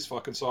thrashiest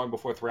fucking song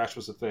before thrash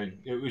was a thing.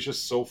 It was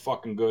just so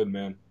fucking good,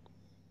 man.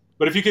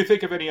 But if you can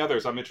think of any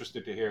others, I'm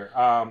interested to hear.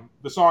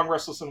 The song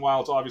Restless and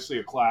Wild is obviously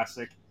a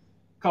classic.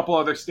 A couple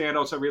other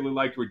standouts I really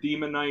liked were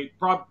Demon Knight,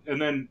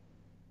 and then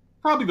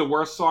probably the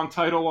worst song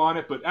title on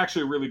it, but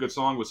actually a really good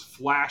song was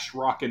Flash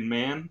Rockin'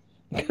 Man.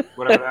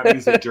 Whatever that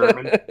means in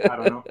German. I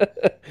don't know.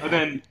 And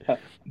then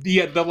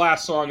the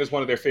last song is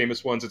one of their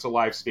famous ones. It's a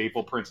live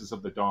staple, Princess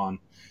of the Dawn.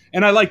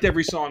 And I liked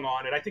every song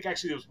on it. I think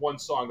actually there was one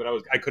song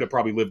that I could have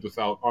probably lived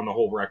without on the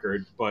whole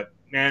record. But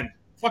man,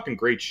 fucking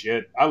great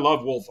shit. I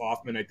love Wolf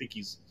Hoffman. I think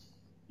he's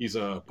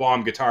a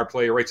bomb guitar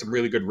player, writes some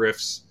really good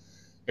riffs.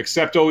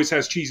 Accept always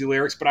has cheesy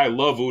lyrics, but I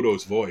love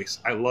Udo's voice.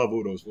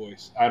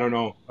 I don't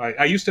know.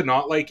 I used to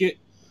not like it,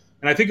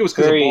 and I think it was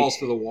because of Balls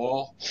to the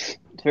Wall. It's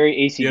very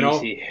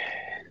AC/DC.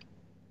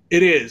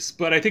 It is,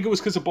 but I think it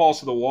was because of Balls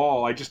to the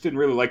Wall. I just didn't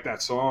really like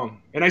that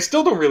song, and I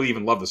still don't really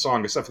even love the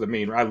song except for the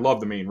main. I love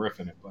the main riff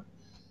in it,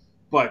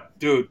 but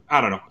dude,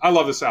 I don't know. I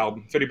love this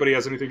album. If anybody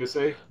has anything to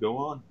say, go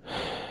on.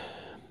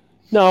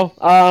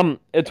 No,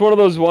 it's one of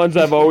those ones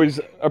I've always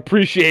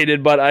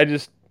appreciated, but I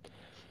just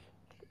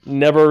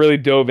never really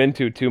dove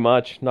into too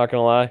much. Not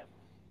gonna lie.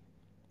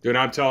 Dude,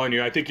 I'm telling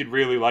you, I think you'd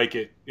really like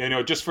it.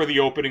 Just for the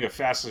opening of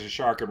Fast as a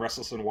Shark and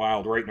Restless and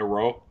Wild right in a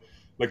row.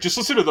 Like, just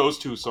listen to those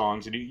two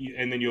songs, and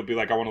then you'll be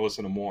like, I want to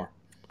listen to more.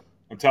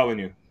 I'm telling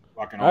you,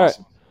 fucking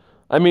awesome.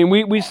 Right. I mean,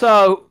 we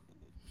saw.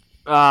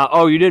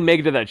 You didn't make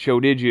it to that show,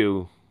 did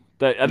you?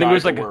 I think it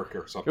was like work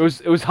or something.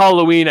 It was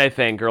Halloween, I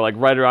think, or like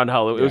right around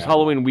Halloween. Yeah. It was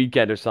Halloween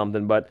weekend or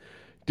something. But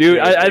dude,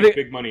 I think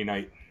big money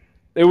night.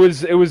 It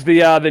was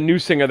the new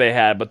singer they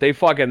had, but they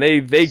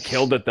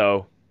killed it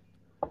though.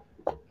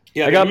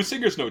 Yeah, the new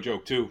singer's no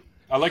joke too.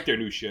 I like their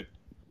new shit.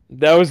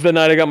 That was the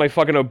night I got my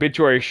fucking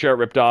obituary shirt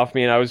ripped off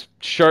me, and I was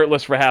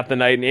shirtless for half the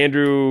night. And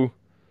Andrew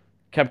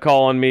kept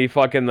calling me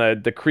fucking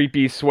the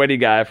creepy, sweaty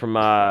guy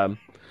from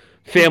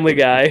Family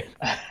Guy.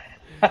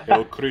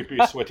 Yo, creepy,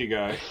 sweaty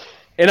guy.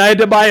 And I had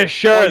to buy a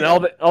shirt,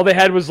 and all they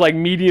had was like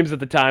mediums at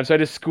the time, so I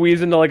had to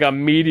squeeze into like a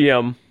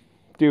medium.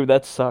 Dude,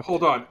 that sucked.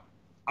 Hold on,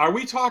 are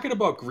we talking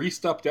about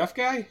Greased Up Deaf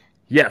Guy?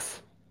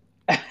 Yes.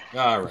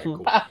 All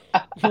right,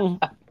 cool.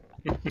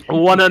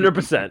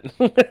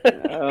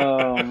 100%.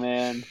 Oh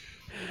man.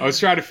 I was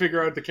trying to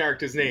figure out the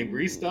character's name.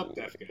 Greased up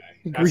deaf guy.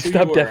 That's Greased who you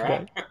up were, deaf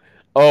huh? guy.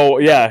 Oh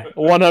yeah,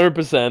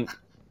 100%.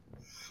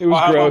 It Well, was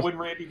how about gross. when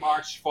Randy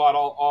Marsh fought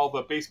all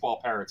the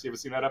baseball parents? You ever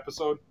seen that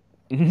episode?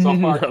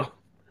 South Park? No.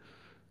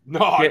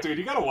 No, Yeah. dude,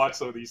 you gotta watch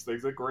some of these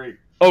things. They're great.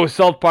 Oh,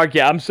 South Park.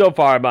 Yeah, I'm so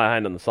far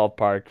behind on the South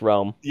Park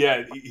realm.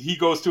 Yeah, he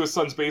goes to his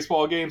son's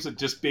baseball games and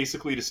just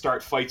basically to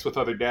start fights with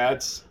other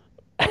dads.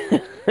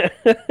 And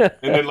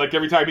then, like,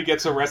 every time he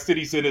gets arrested,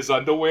 he's in his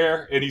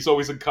underwear and he's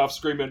always in cuffs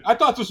screaming, I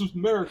thought this was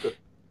America.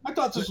 I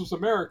thought this was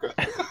America.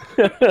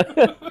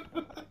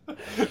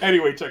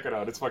 Anyway, check it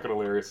out. It's fucking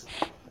hilarious.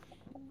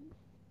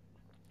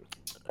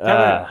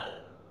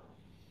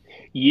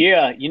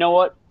 Yeah, you know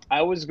what?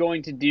 I was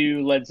going to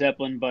do Led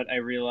Zeppelin, but I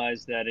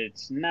realized that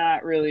it's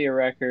not really a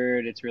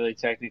record. It's really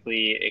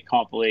technically a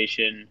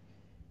compilation.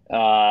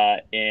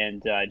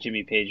 And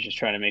Jimmy Page is just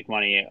trying to make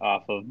money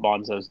off of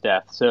Bonzo's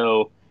death.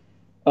 So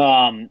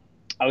I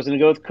was going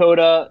to go with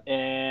Coda,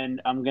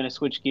 and I'm going to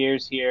switch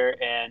gears here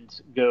and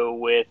go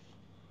with.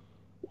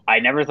 I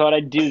never thought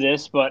I'd do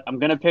this, but I'm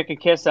going to pick a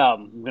Kiss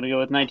album. I'm going to go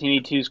with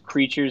 1982's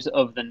Creatures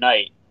of the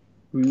Night.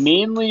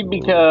 Mainly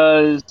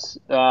because,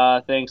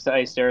 thanks to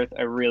Iced Earth,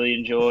 I really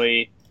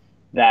enjoy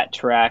that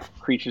track,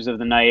 Creatures of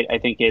the Night. I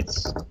think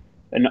it's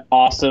an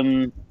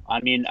awesome,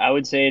 I mean, I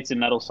would say it's a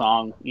metal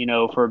song, you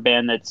know, for a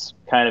band that's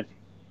kind of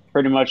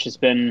pretty much just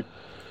been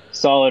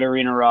solid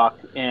arena rock.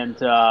 And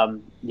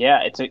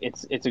yeah,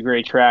 it's a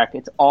great track.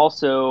 It's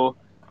also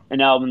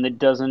an album that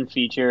doesn't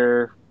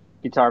feature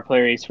guitar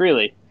player Ace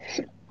Frehley.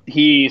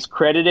 He's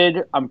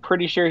credited. I'm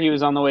pretty sure he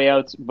was on the way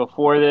out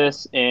before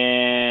this,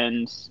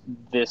 and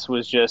this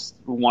was just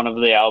one of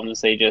the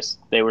albums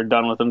they were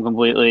done with him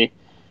completely.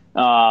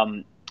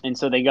 And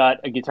so they got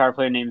a guitar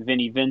player named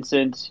Vinnie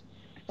Vincent.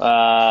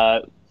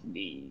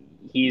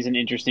 He's an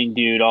interesting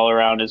dude all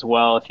around as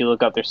well. If you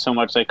look up, there's so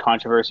much like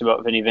controversy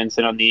about Vinnie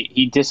Vincent.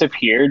 He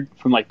disappeared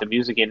from like the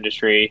music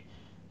industry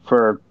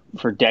for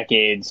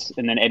decades,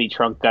 and then Eddie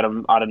Trunk got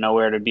him out of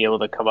nowhere to be able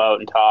to come out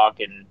and talk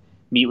and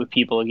meet with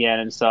people again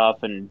and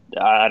stuff. And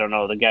I don't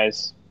know, the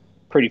guy's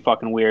pretty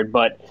fucking weird,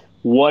 but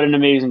what an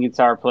amazing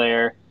guitar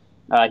player.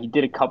 He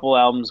did a couple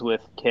albums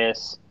with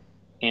Kiss,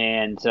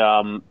 and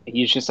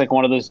he's just like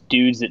one of those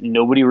dudes that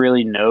nobody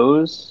really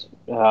knows.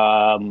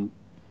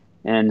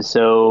 And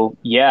so,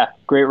 yeah,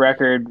 great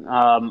record.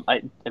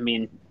 I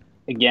mean,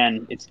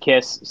 again, it's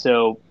Kiss,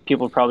 so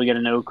people are probably going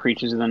to know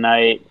Creatures of the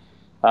Night.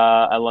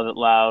 I Love It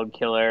Loud,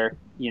 Killer,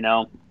 you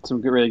know,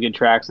 some really good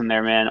tracks in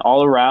there, man.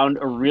 All around,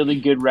 a really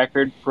good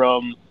record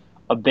from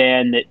a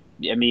band that,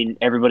 I mean,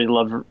 everybody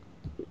loved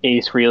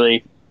Ace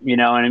Frehley, you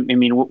know, and I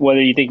mean,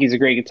 whether you think he's a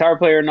great guitar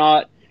player or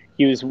not,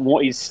 he's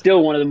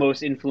still one of the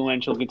most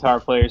influential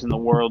guitar players in the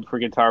world for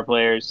guitar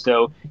players.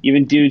 So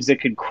even dudes that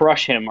could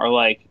crush him are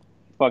like,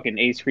 fucking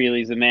Ace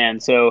Frehley's the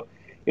man. So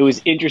it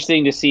was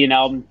interesting to see an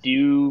album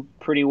do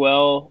pretty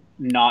well,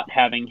 not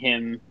having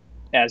him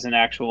as an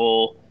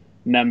actual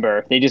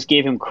member. They just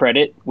gave him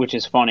credit, which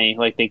is funny.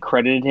 Like they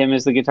credited him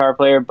as the guitar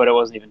player, but it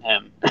wasn't even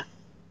him.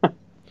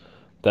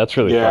 That's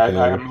really fucking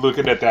weird. I'm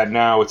looking at that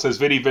now. It says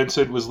Vinnie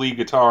Vincent was lead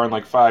guitar on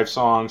like 5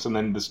 songs, and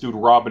then this dude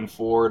Robin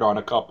Ford on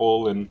a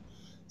couple, and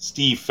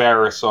Steve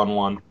Ferris on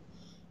one.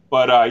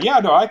 But yeah,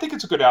 no, I think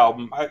it's a good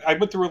album. I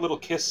went through a little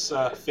Kiss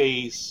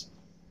phase.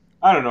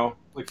 I don't know,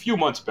 like a few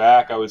months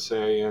back, I would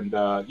say, and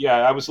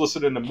yeah, I was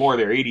listening to more of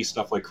their '80s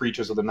stuff, like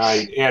Creatures of the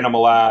Night,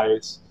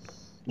 Animalize.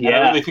 Yeah, and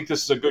I really think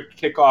this is a good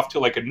kickoff to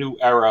like a new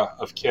era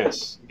of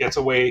Kiss. It gets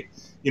away,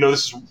 you know.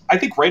 This is, I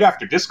think, right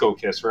after Disco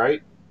Kiss,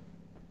 right?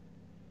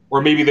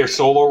 Or maybe their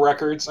solo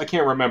records. I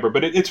can't remember,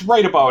 but it's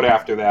right about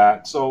after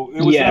that. So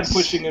it was them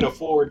pushing in a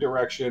forward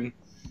direction,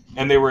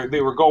 and they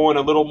were going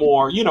a little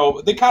more. You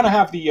know, they kind of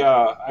have the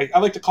I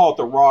like to call it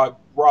the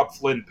Rob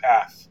Flynn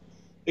path.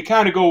 They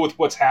kind of go with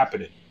what's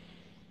happening.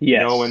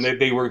 Yes. You know, and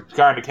they were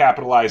kind of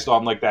capitalized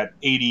on like that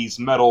 '80s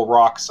metal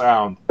rock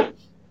sound,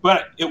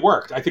 but it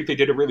worked. I think they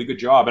did a really good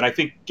job, and I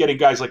think getting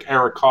guys like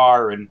Eric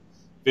Carr and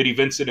Vinnie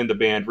Vincent in the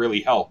band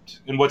really helped.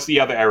 And what's the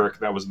other Eric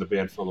that was in the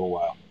band for a little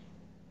while?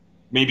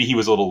 Maybe he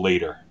was a little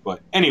later, but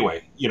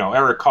anyway, you know,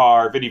 Eric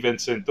Carr, Vinnie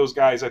Vincent, those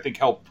guys I think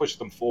helped push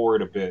them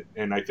forward a bit,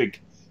 and I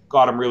think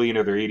got them really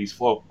into their '80s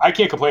flow. I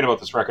can't complain about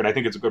this record. I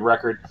think it's a good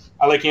record.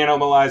 I like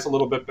Animalize a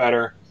little bit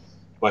better,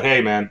 but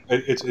hey, man,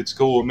 it's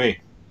cool with me.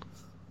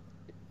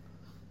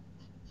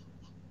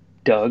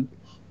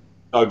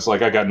 Doug's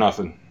like, I got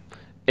nothing.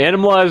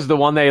 Animalize is the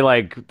one they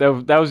like.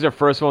 That was their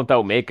first one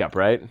without makeup,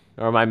 right?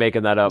 Or am I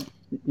making that up?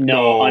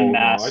 No,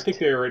 Unmasked. No, I think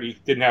they already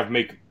didn't have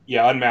makeup.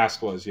 Yeah,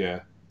 Unmasked was,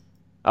 yeah.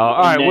 Oh,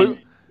 all right. Then,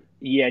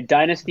 yeah,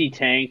 Dynasty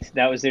tanked.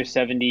 That was their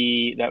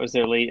 70. That was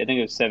their late. I think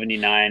it was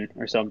 79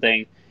 or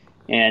something.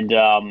 And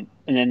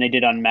then they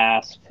did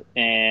Unmasked,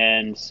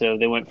 and so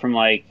they went from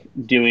like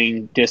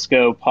doing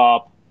disco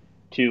pop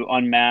to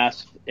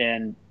Unmasked,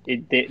 and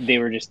they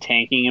were just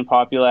tanking in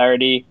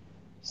popularity.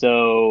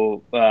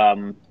 So,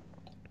 and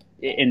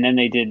then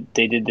they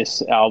did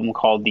this album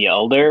called The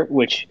Elder,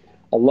 which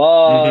A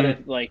lot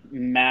Mm-hmm. of like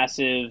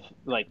massive,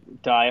 like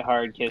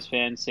die-hard Kiss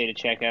fans say to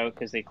check out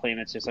because they claim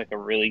it's just like a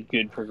really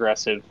good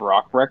progressive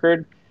rock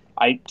record.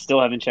 I still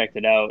haven't checked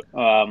it out,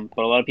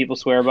 but a lot of people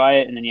swear by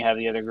it, and then you have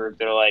the other group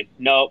that are like,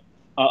 nope,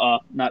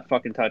 not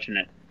fucking touching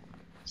it.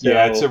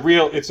 Yeah, So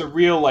it's a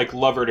real like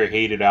love it or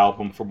hate it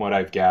album from what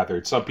I've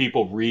gathered. Some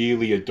people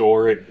really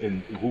adore it,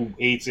 and who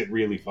hates it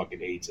really fucking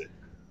hates it.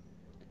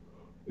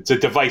 It's a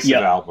divisive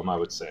yeah. album, I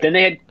would say. Then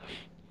they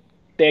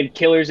had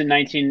Killers in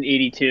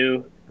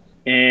 1982,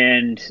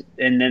 and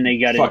then they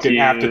got Fucking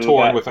after into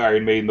touring with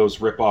Iron Maiden, those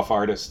rip-off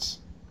artists.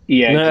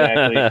 yeah,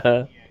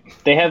 exactly.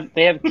 They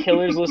have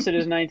Killers listed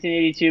as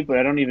 1982, but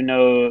I don't even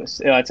know.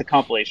 It's a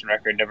compilation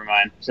record. Never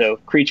mind. So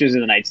Creatures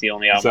of the Night's the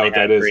only Is album that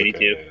they what that had for is?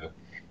 82. Okay, yeah.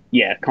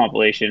 Yeah,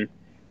 compilation.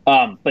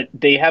 But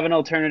they have an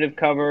alternative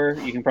cover.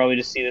 You can probably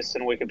just see this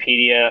in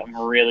Wikipedia. I'm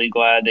really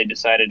glad they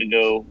decided to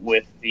go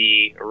with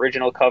the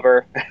original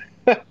cover.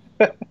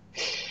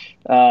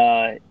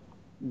 uh,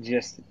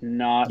 just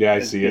not Yeah, I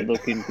a see it.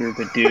 good-looking group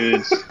of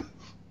dudes.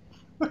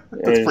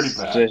 That's pretty Is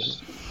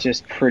bad.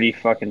 just pretty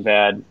fucking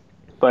bad.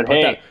 But Put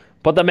hey,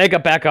 the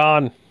makeup back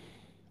on.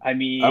 I I would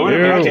mean,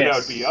 imagine that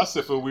would be Kiss. us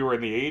if we were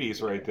in the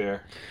 '80s, right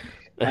there.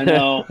 I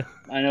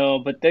know,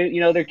 but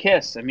they're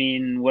Kiss. I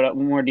mean, what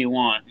more do you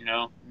want?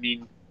 I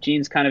mean,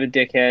 Gene's kind of a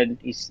dickhead.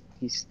 He's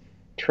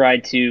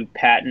tried to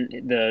patent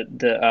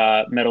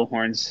the metal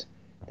horns,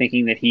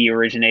 thinking that he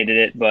originated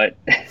it, but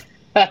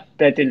that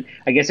didn't.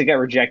 I guess it got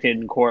rejected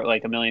in court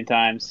like a million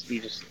times. He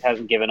just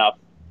hasn't given up.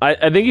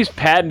 I think he's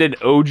patented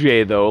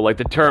OJ though, like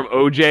the term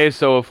OJ.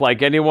 So if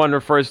like anyone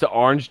refers to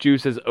orange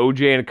juice as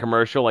OJ in a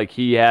commercial, like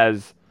he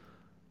has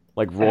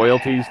like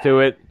royalties to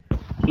it.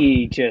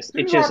 It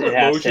Didn't just it Robert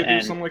has to Loggia do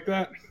end. something like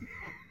that?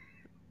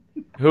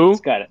 Who?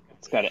 It's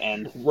got to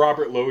end.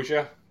 Robert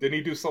Loggia, didn't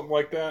he do something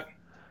like that?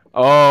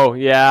 Oh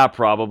yeah,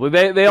 probably.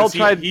 They all Because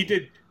tried. he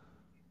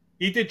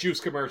did juice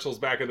commercials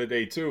back in the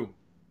day too.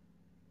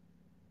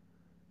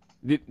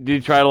 Did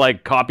you try to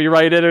like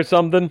copyright it or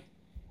something?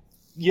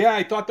 Yeah,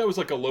 I thought that was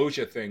like a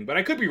Loja thing, but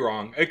I could be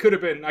wrong. It could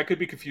have been. I could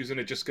be confusing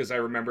it just because I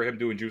remember him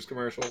doing juice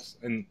commercials,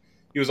 and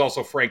he was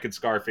also Frank and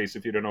Scarface.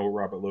 If you don't know who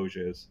Robert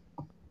Loggia is,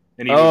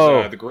 and he was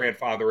Oh, the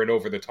grandfather in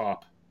Over the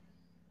Top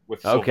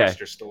with okay.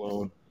 Sylvester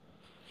Stallone.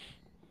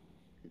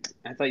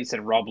 I thought you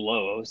said Rob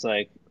Lowe. I was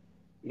like,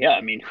 yeah.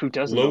 I mean, who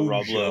doesn't know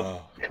Rob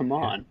Lowe? Loja. Come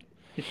on.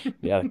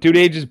 Yeah, dude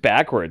ages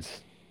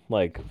backwards.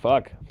 Like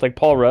fuck. It's like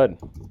Paul Rudd.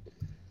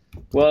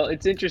 Well,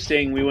 it's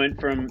interesting. We went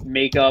from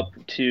makeup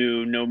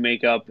to no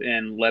makeup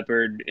and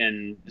leopard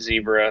and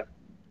zebra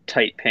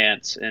tight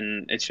pants,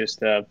 and it's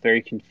just a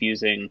very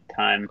confusing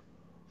time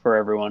for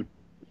everyone.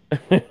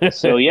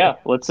 So yeah,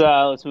 let's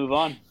move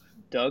on.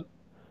 Doug?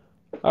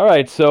 All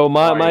right, so Oh,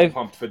 I am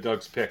pumped for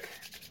Doug's pick.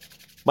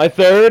 my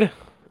third,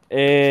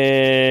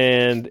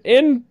 and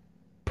in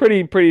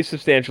pretty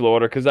substantial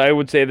order, because I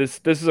would say this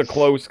is a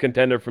close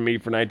contender for me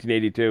for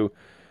 1982.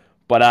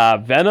 But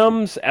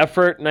Venom's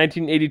effort,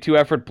 1982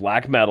 effort,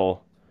 Black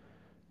Metal.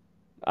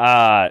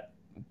 Uh,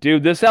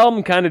 dude, this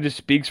album kind of just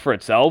speaks for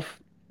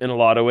itself in a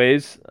lot of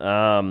ways.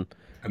 We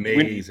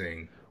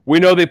Amazing. we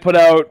know they put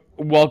out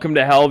Welcome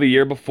to Hell the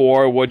year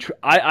before, which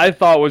I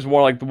thought was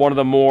more like one of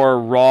the more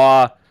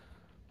raw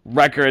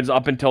records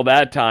up until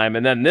that time,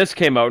 and then this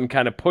came out and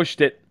kind of pushed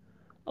it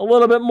a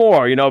little bit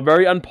more.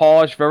 Very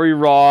unpolished, very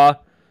raw.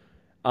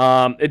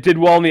 It did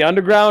well in the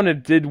underground.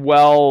 It did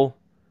well,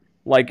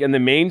 like in the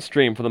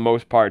mainstream for the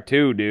most part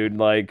too, dude.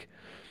 Like,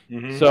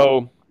 Mm-hmm.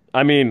 so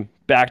I mean,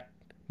 back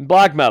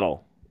Black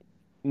Metal,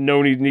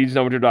 needs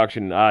no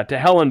introduction. To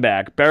Hell and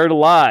Back, Buried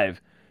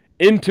Alive,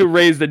 into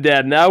Raise the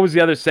Dead, and that was the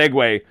other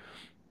segue.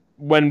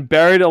 When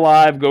Buried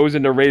Alive goes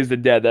into Raise the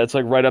Dead, that's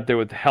like right up there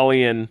with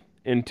Hellion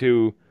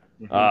into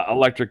Mm-hmm.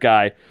 Electric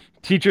Eye.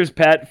 Teacher's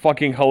Pet,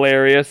 fucking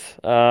hilarious.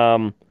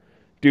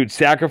 Dude,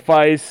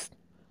 Sacrifice,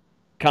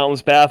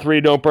 Countless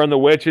Bathory, Don't Burn the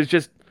Witch. It's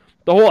just,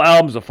 the whole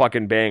album's a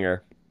fucking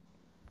banger.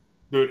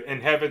 Dude,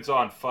 and Heaven's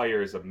on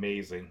Fire is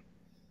amazing.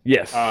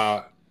 Yes.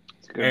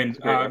 It's good. And It's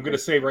a great I'm going to record.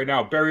 say right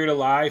now, Buried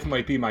Alive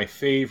might be my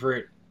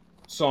favorite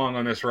song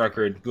on this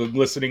record.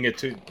 Listening it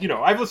to,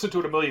 I've listened to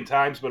it a million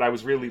times, but I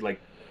was really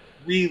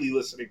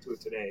listening to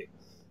it today.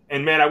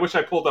 And man, I wish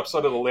I pulled up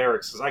some of the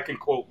lyrics because I can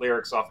quote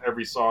lyrics off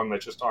every song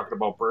that's just talking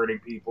about burning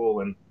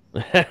people and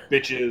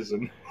bitches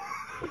and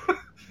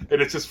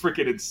and it's just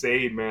freaking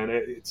insane, man.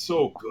 It's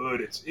so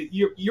good.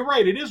 You're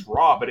right. It is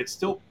raw, but it's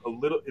still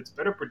it's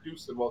better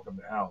produced than Welcome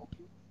to Hell.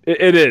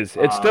 It is.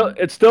 Um,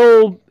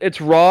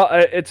 It's raw.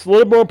 It's a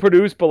little more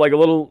produced, but like a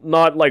little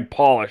not like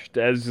polished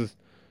as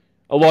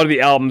a lot of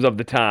the albums of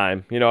the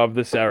time, of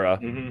this era.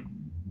 mhm.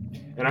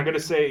 And I'm gonna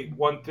say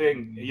one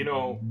thing.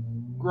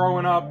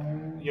 Growing up,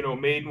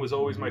 Maiden was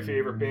always my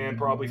favorite band,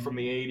 probably from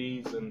the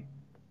 '80s,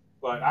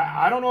 but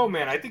I don't know,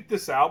 man. I think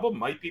this album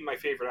might be my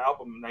favorite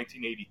album in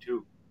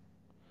 1982.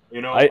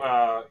 I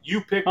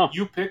Huh.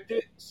 You picked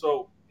it,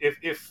 so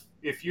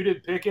if you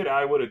didn't pick it,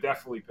 I would have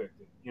definitely picked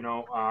it.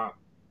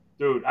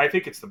 Dude, I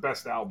think it's the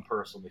best album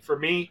personally. For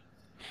me,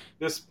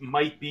 this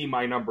might be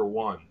my number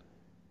one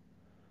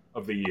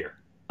of the year.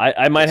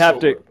 I might It's have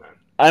so to good, man.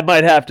 I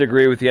might have to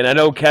agree with you, and I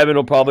know Kevin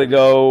will probably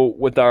go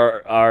with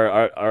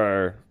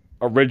our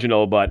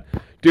original, but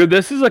dude,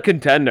 this is a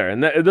contender,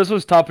 and this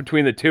was tough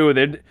between the two.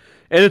 And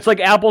it's like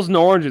apples and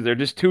oranges. They're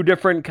just two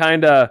different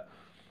kind of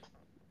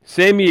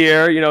same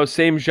year,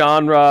 same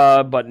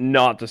genre, but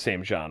not the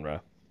same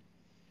genre.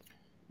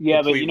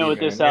 Yeah, but you know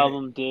Completely, what this man. And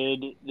album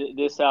did?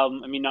 This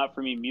album, I mean, not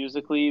for me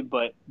musically,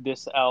 but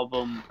this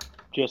album,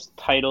 just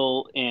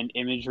title and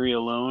imagery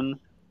alone,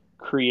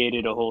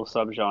 created a whole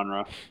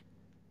subgenre.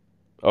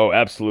 Oh,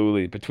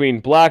 absolutely. Between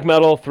black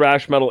metal,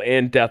 thrash metal,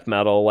 and death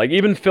metal, like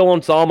even Phil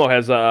Anselmo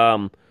has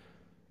the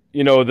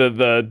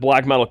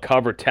black metal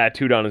cover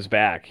tattooed on his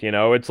back.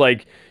 It's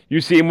like you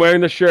see him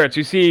wearing the shirts.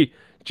 You see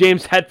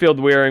James Hetfield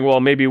wearing, well,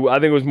 maybe I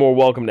think it was more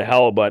Welcome to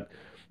Hell, but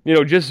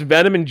just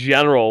Venom in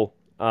general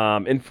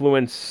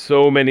influenced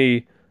so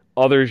many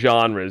other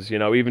genres.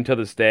 Even to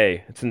this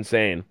day, it's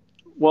insane.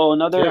 Well,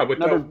 yeah,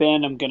 another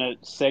band I'm gonna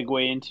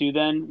segue into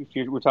then,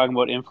 if we're talking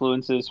about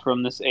influences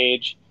from this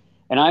age,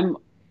 and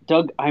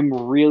Doug, I'm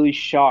really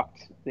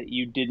shocked that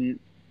you didn't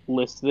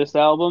list this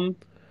album.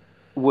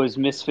 Was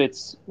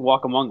Misfits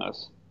Walk Among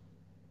Us?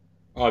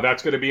 oh,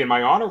 that's going to be in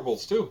my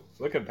honorables too.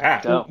 Look at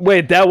that. So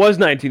Wait, that was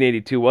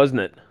 1982,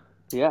 wasn't it?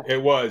 yeah,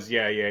 It was,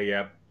 yeah, yeah,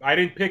 yeah. I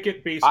didn't pick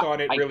it based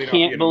on it I really not can't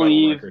being a metal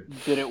believe record.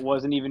 that it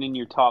wasn't even in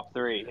your top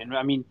three. And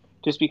I mean,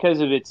 just because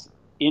of its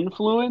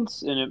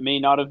influence, and it may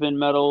not have been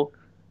metal,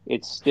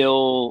 it's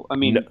still. I No,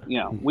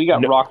 mean, we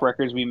got no, rock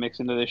records we mix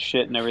into this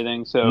shit and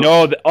everything. So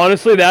no.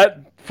 Honestly,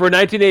 that for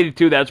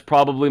 1982, that's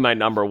probably my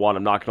number one.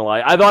 I'm not gonna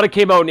lie. I thought it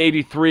came out in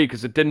 '83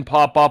 because it didn't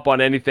pop up on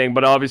anything.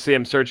 But obviously,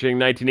 I'm searching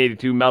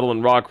 1982 metal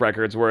and rock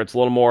records where it's a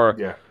little more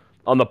Yeah.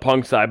 on the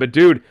punk side. But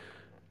dude,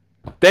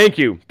 thank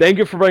you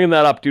for bringing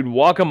that up, dude.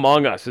 Walk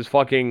Among Us is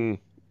fucking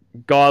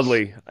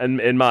godly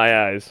in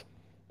my eyes.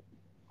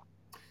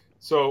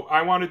 So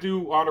I want to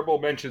do honorable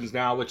mentions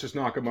now. Let's just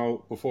knock them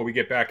out before we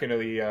get back into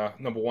the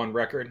number one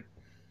record.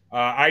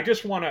 I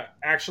just want to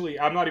actually,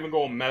 I'm not even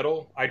going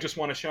metal. I just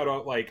want to shout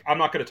out, like, I'm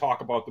not going to talk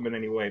about them in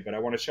any way, but I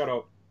want to shout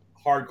out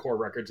hardcore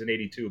records in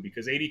 82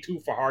 because 82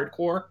 for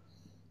hardcore,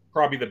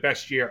 probably the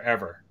best year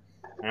ever.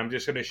 And I'm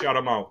just going to shout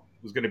them out.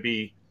 It was going to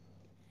be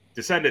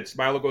Descendants,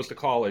 Milo Goes to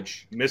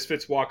College,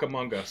 Misfits Walk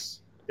Among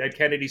Us, Dead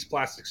Kennedy's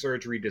Plastic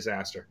Surgery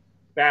Disaster,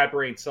 Bad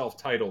Brain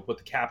self-titled with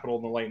the Capital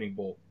and the Lightning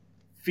Bolt,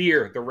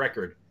 Fear, the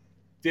record,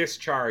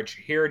 Discharge,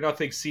 Hear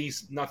Nothing, See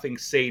Nothing,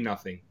 Say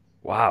Nothing,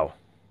 Wow.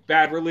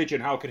 Bad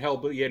Religion, How Could Hell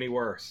Be Any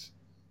Worse?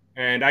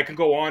 And I can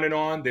go on and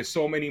on. There's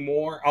so many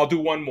more. I'll do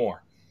one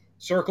more.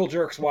 Circle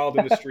Jerks, Wild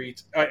in the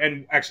Streets,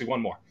 and actually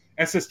one more.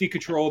 SSD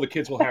Control, The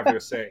Kids Will Have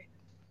Their Say.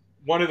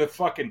 One of the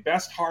fucking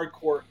best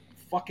hardcore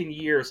fucking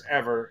years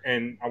ever,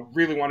 and I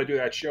really want to do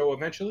that show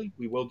eventually.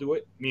 We will do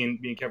it. Me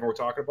and Kevin were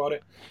talking about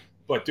it.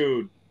 But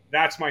dude,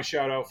 that's my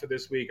shout out for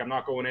this week. I'm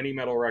not going any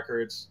metal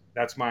records.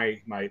 That's my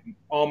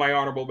all my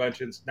honorable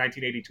mentions.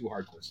 1982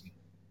 hardcore scene.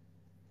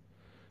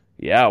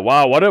 Yeah.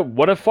 Wow.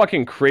 What a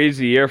fucking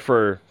crazy year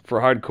for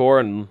hardcore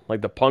and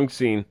like the punk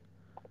scene.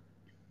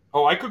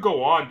 Oh, I could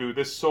go on, dude.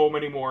 There's so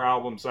many more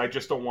albums. I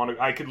just don't want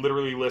to. I could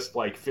literally list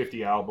like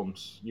 50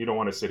 albums. You don't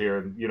want to sit here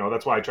and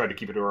that's why I tried to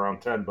keep it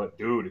around 10. But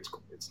dude,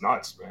 it's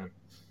nuts, man.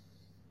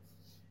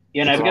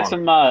 yeah, and It's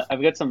on.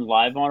 I've got some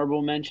live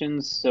honorable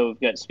mentions. So we've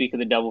got Speak of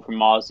the Devil from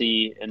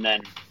Ozzy, and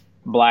then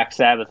Black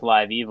Sabbath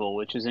Live Evil,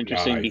 which is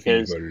interesting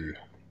because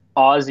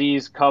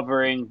Ozzy's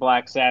covering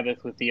Black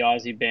Sabbath with the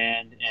Ozzy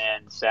band,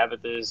 and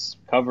Sabbath is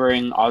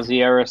covering Ozzy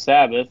era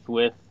Sabbath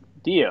with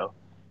Dio.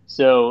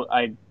 So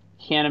I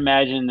can't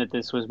imagine that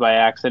this was by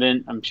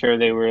accident. I'm sure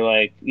they were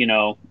like,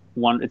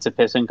 one. It's a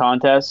pissing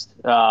contest.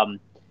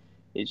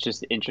 It's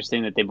just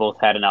interesting that they both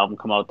had an album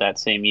come out that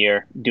same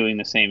year, doing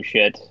the same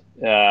shit,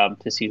 to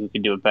see who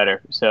could do it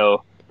better.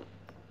 So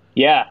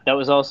yeah, that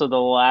was also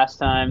the last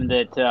time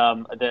that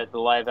the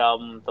live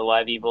album, the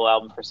Live Evil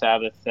album for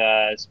Sabbath,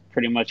 is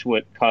pretty much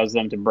what caused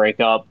them to break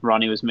up.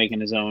 Ronnie was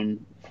making his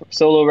own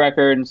solo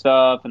record and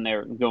stuff, and they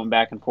were going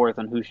back and forth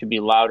on who should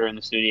be louder in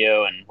the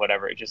studio and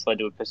whatever. It just led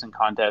to a pissing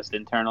contest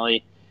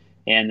internally,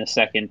 and the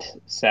second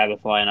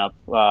Sabbath lineup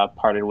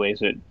parted ways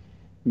with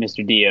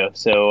Mr. Dio.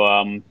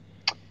 So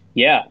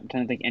yeah, I'm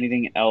trying to think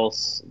anything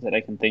else that I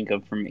can think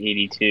of from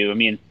 '82. I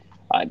mean,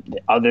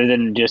 other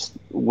than just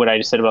what I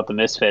just said about the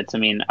Misfits, I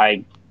mean,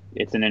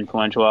 it's an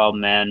influential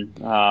album, man.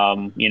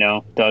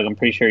 Doug, I'm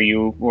pretty sure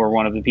you were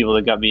one of the people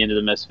that got me into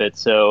the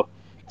Misfits, so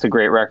it's a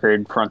great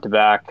record, front to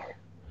back.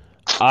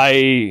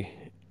 I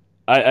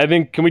I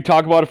think can we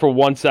talk about it for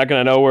 1 second?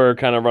 I know we're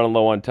kind of running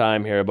low on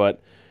time here,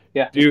 but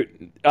Yeah.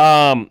 dude,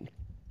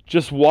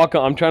 just walk.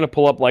 I'm trying to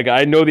pull up like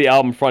I know the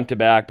album front to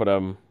back, but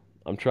I'm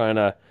trying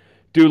to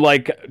do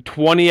like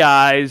 20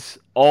 Eyes,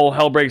 All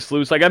Hell Breaks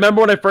Loose. Like I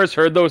remember when I first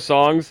heard those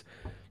songs,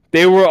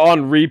 they were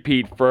on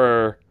repeat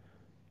for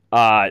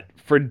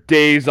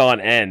days on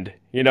end.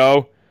 You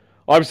know,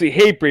 obviously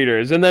Hate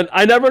Breeders, and then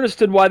I never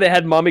understood why they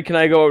had Mommy Can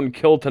I Go Out and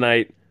Kill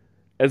Tonight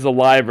as a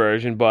live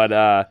version,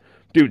 but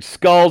dude,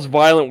 Skulls,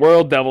 Violent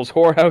World, Devil's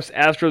Whorehouse,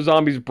 Astro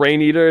Zombies,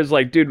 Brain Eaters,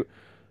 like dude,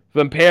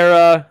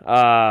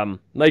 Vampira,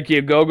 Nike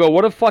A Go Go,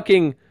 what a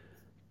fucking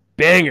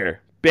banger,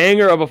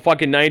 banger of a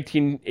fucking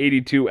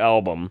 1982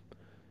 album.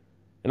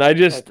 And I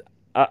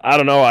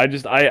don't know.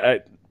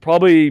 I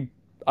probably,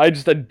 I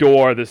just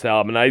adore this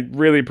album. And I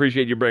really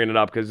appreciate you bringing it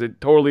up because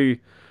it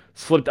totally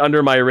slipped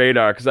under my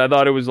radar because I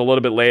thought it was a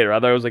little bit later. I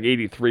thought it was like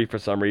 83 for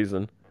some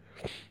reason.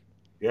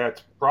 Yeah,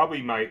 it's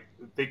probably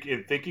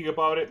thinking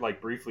about it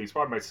like briefly. It's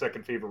probably my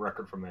second favorite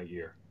record from that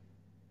year.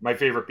 My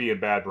favorite being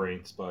Bad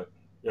Brains, but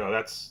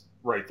that's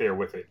right there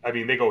with it. I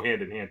mean, they go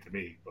hand in hand to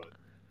me, but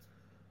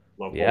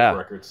love Yeah. both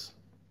records.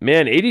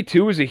 Man,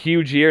 82 was a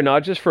huge year,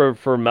 not just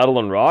for metal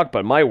and rock,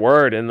 but my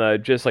word,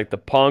 and just like the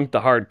punk,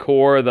 the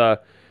hardcore,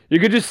 you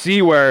could just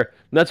see where,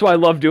 and that's why I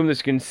love doing this,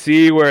 you can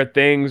see where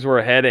things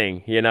were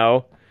heading, you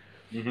know?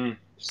 Mm-hmm.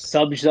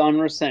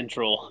 Subgenre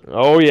central.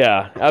 Oh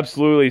yeah,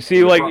 absolutely. See,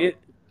 And like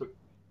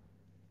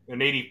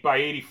it, by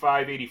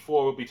 85,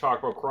 84, we'll be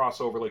talking about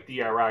crossover, like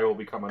DRI will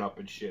be coming up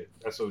and shit.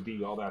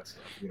 SOD, all that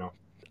stuff.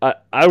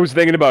 I was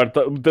thinking about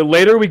it. The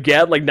later we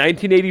get, like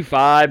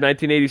 1985,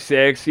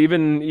 1986,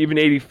 even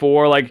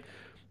 84, like,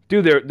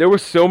 dude, there were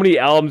so many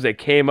albums that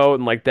came out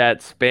in like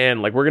that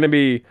span. Like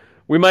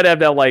we might have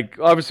that, like,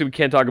 obviously we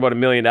can't talk about a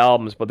million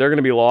albums, but there are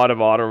gonna be a lot of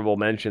honorable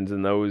mentions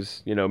in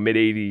those, mid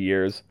 80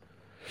 years.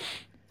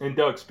 And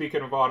Doug,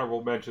 speaking of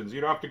honorable mentions, you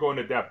don't have to go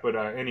into depth, but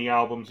any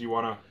albums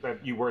that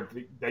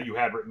you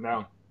had written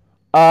down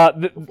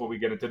before we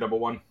get into number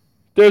one?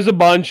 There's a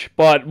bunch,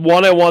 but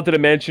one I wanted to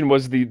mention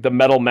was the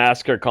Metal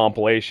Massacre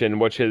compilation,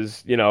 which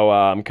is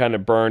kind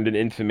of burned in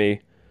infamy.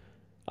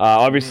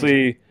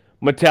 Obviously,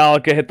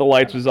 Metallica Hit the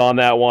Lights was on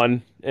that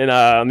one, and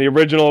the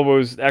original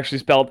was actually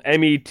spelled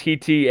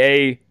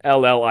Metallica.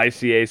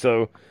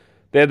 So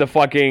they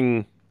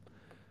had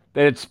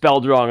they had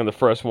spelled wrong in the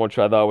first one, which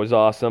I thought was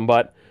awesome.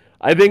 But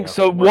I think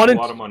so. Worth a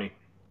lot of money.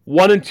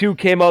 1 and 2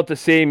 came out the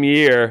same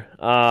year.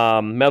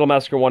 Metal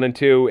Massacre 1 and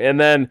 2, and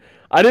then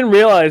I didn't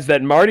realize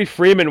that Marty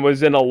Freeman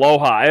was in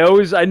Aloha. I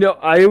always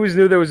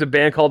knew there was a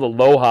band called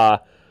Aloha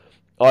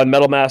on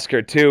Metal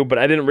Massacre 2, but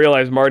I didn't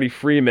realize Marty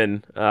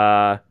Freeman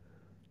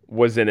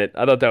was in it.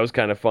 I thought that was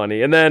kind of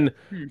funny. And then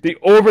the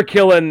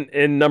Overkill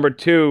in number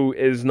 2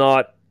 is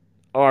not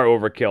our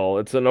Overkill.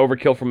 It's an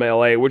Overkill from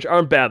LA, which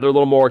aren't bad. They're a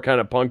little more kind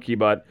of punky,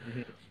 but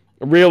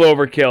real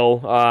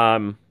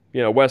Overkill,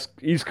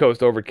 East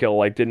Coast Overkill,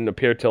 like, didn't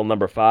appear till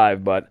number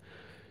 5, but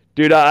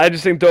dude, I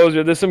just think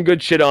there's some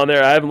good shit on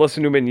there. I haven't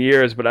listened to them in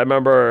years, but I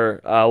remember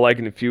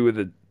liking a few of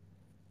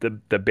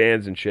the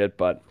bands and shit.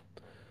 But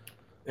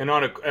and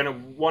on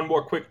one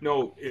more quick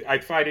note, I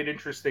find it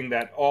interesting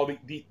that all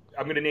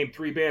I'm going to name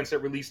 3 bands that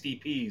released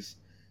EPs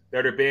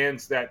that are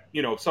bands that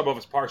some of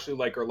us partially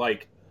like or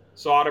like.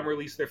 Sodom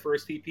released their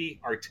first EP.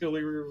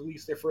 Artillery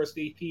released their first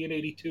EP in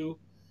 '82.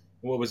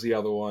 What was the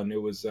other one?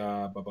 It was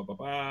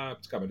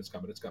it's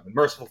coming.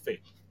 Merciful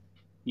Fate.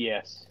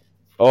 Yes.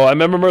 Oh, I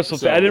remember Merciful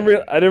Fate. I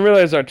didn't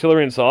realize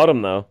Artillery and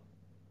Sodom though.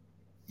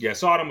 Yeah,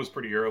 Sodom was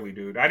pretty early,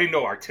 dude. I didn't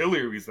know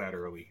Artillery was that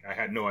early. I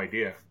had no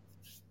idea.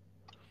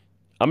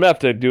 I'm gonna have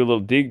to do a little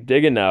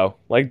digging now.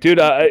 Like, dude,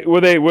 were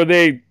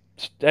they?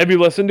 Have you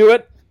listened to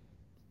it?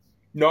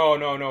 No.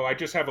 I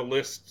just have a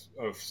list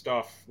of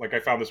stuff. Like, I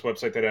found this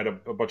website that had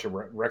a bunch of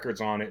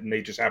records on it, and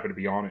they just happened to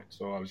be on it.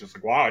 So I was just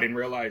like, wow, I didn't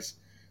realize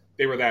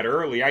they were that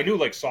early. I knew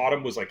like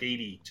Sodom was like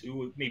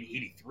 82, maybe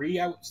 83.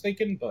 I was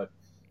thinking, but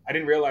I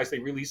didn't realize they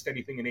released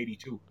anything in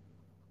 82.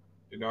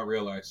 Did not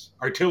realize.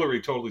 Artillery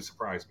totally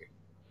surprised me.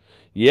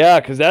 Yeah,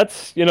 because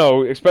that's,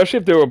 especially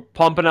if they were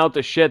pumping out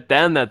the shit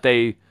then that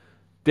they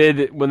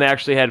did when they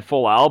actually had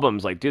full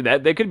albums. Like, dude,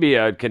 they could be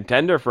a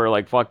contender for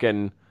like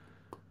fucking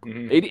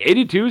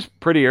 82 is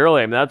pretty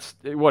early. I mean, that's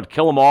what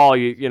Kill 'Em All,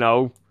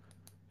 and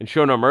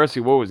Show No Mercy.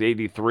 What was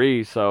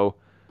 83? So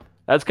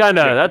that's kind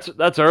of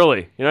that's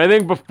early. I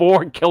think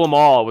before Kill 'Em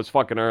All was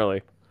fucking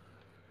early.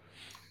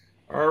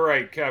 All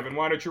right, Kevin,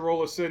 why don't you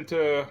roll us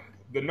into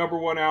the number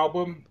one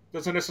album?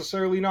 Doesn't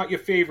necessarily not your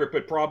favorite,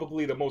 but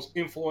probably the most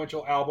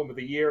influential album of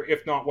the year,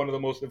 if not one of the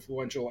most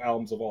influential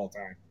albums of all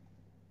time.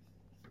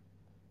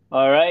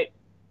 All right.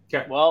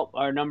 Okay. Well,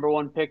 our number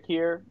one pick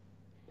here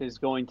is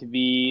going to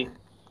be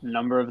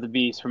Number of the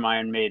Beast from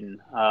Iron Maiden.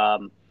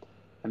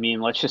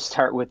 Let's just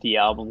start with the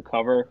album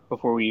cover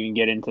before we even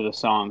get into the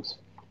songs.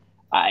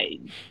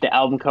 The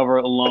album cover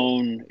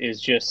alone is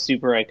just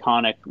super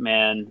iconic,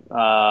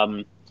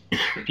 man.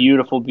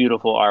 Beautiful,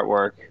 beautiful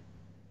artwork.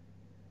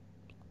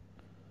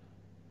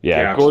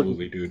 Yeah,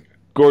 absolutely, dude.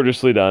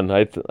 Gorgeously done,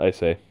 I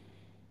say.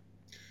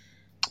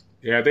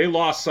 Yeah, they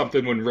lost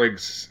something when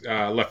Riggs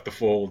left the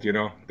fold,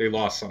 They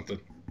lost something.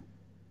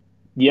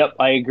 Yep,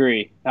 I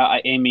agree.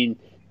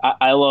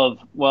 I love,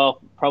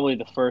 probably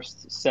the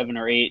first 7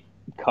 or 8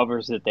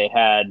 covers that they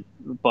had,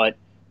 but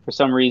for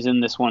some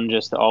reason this one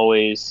just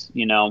always,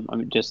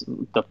 just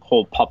the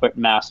whole puppet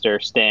master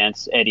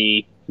stance,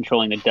 Eddie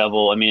controlling the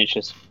devil. It's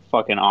just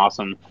fucking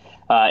awesome.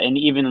 And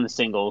even in the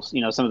singles,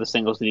 some of the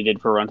singles that he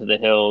did for Run to the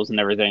Hills and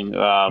everything,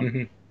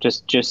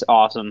 just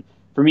awesome.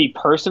 For me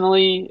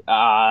personally,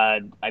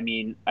 I've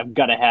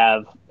got to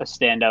have a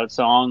standout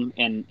song,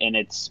 and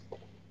it's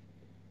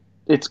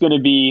going to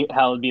be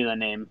Hallowed Be Thy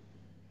Name.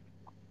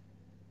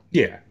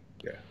 Yeah.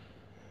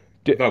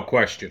 Without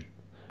question.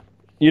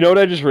 You know what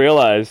I just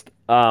realized?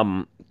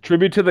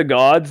 Tribute to the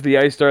Gods, the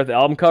Iced Earth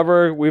album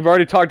cover. We've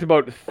already talked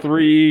about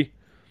 3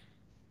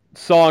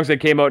 songs that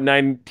came out in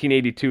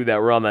 1982 that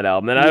were on that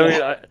album. And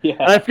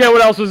I forget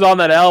what else was on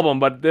that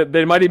album, but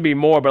there might even be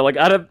more. But like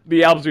out of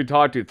the albums we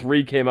talked to,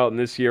 3 came out in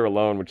this year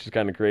alone, which is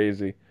kind of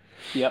crazy.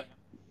 Yep.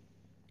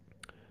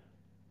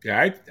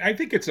 Yeah, I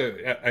think it's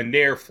a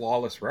near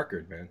flawless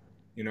record, man.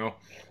 You know,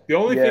 the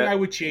only thing I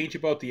would change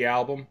about the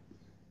album,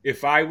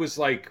 if I was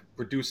like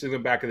producing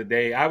them back in the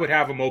day, I would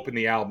have them open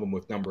the album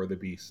with Number of the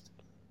Beast,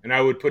 and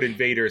I would put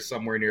Invaders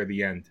somewhere near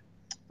the end.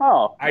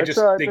 Oh, that's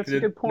a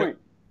good point.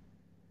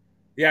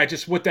 Yeah,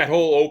 just with that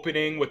whole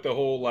opening, with the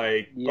whole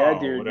like, dude,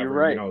 whatever, you're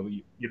right.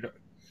 You know,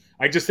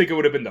 I just think it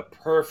would have been the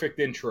perfect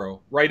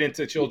intro, right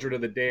into Children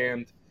of the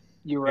Damned,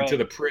 you're right, into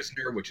The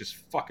Prisoner, which is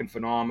fucking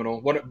phenomenal.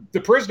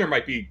 The Prisoner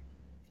might be,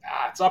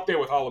 it's up there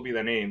with Hallowed Be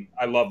Thy Name.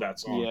 I love that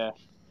song. Yeah,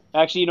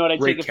 actually, you know what? I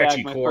Great take it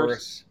catchy back.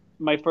 Chorus.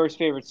 My first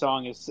favorite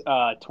song is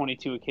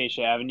 22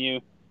 Acacia Avenue,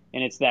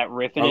 and it's that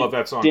riff in I it. love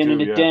that song too,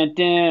 yeah.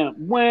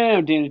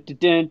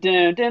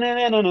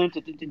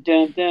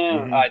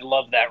 I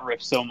love that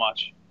riff so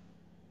much.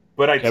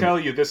 But I tell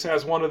you, this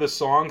has one of the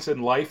songs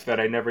in life that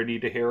I never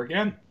need to hear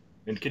again.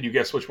 And can you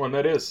guess which one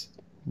that is?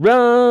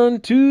 Run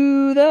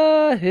to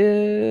the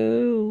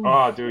hill.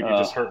 Oh, dude, you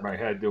just hurt my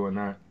head doing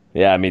that.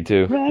 Yeah, me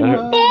too. Run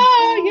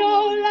for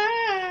your life.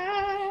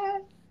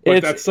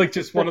 But that's like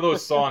just one of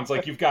those songs,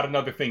 like You've Got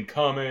Another Thing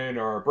Coming,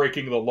 or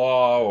Breaking the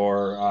Law,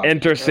 or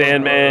Enter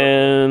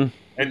Sandman.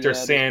 Enter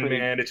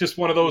Sandman. It's just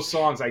one of those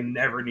songs I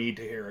never need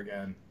to hear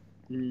again.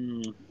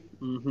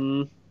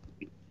 Mm-hmm.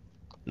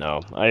 No,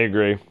 I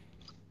agree.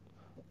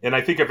 And I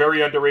think a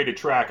very underrated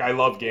track, I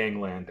love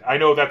Gangland. I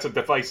know that's a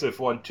divisive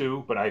one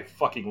too, but I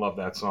fucking love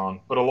that song.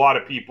 But a lot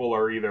of people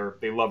are either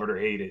they love it or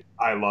hate it.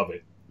 I love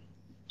it.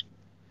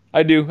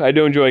 I do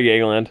enjoy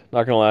Gangland,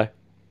 not gonna lie.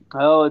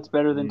 Oh, it's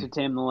better than To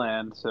Tame the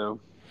Land, so.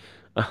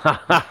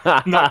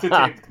 Not To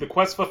Tame, The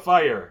Quest for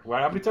Fire.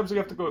 How many times do we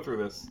have to go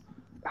through this?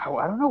 I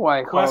don't know why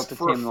I call it To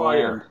Tame the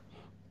Land.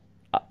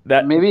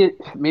 Maybe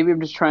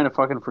I'm just trying to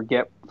fucking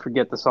forget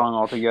the song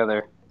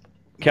altogether.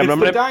 Kevin,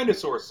 it's the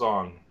dinosaur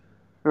song.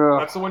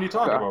 That's the one you're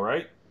talking about,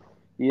 right?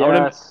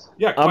 Yes.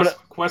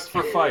 Quest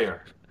for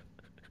Fire.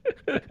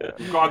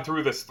 We've gone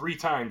through this 3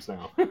 times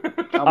now.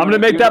 I'm gonna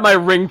make that my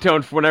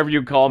ringtone for whenever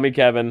you call me,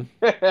 Kevin.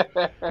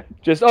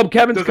 Just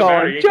Kevin's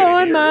calling.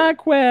 Join my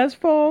quest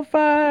for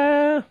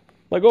fire.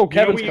 Like,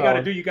 Kevin's calling. You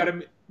gotta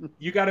do?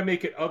 You gotta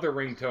make it other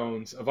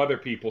ringtones of other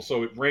people,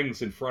 so it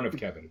rings in front of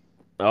Kevin.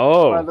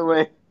 Oh. By the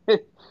way,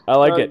 I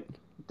like it.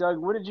 Doug,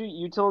 what did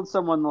you told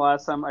someone the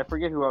last time? I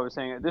forget who I was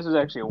saying it. This was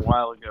actually a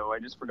while ago. I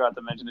just forgot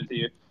to mention it to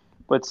you.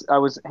 But I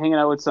was hanging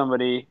out with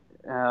somebody.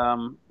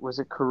 Was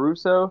it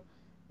Caruso?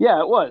 Yeah,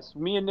 it was.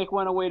 Me and Nick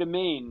went away to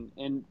Maine,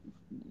 and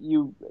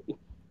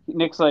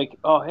Nick's like,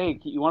 "Oh, hey,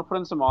 you want to put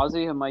on some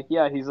Ozzy?" I'm like,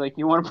 "Yeah." He's like,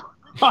 "You want to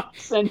put on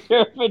Center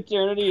of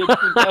Eternity?" It's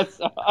the best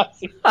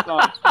Ozzy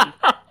song.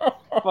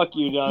 Fuck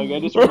you, Doug. I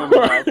just remember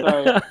that.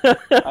 Sorry,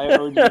 I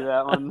owed you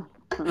that one.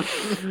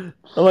 I'm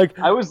like,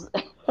 he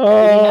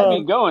had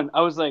me going. I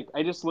was like,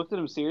 I just looked at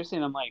him seriously,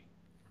 and I'm like,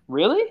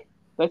 really?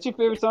 That's your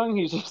favorite song?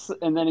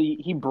 And then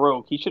he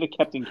broke. He should have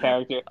kept in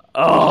character. He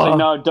was like,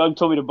 no, Doug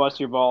told me to bust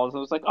your balls. I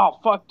was like, oh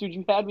fuck, dude,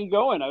 you had me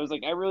going. I was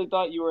like, I really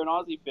thought you were an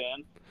Ozzy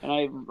fan,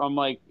 and I'm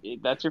like,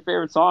 that's your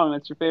favorite song.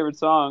 That's your favorite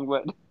song,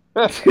 but.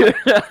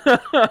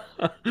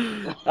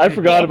 I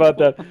forgot about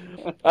that.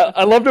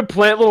 I love to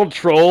plant little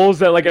trolls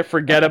that like I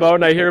forget about,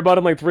 and I hear about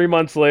them like 3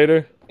 months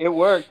later. It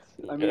worked.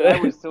 I mean, I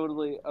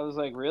was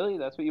like, really?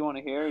 That's what you want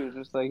to hear? He was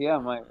just like, yeah.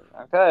 I'm like,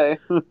 okay.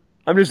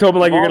 I'm just hoping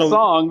like you're gonna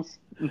songs.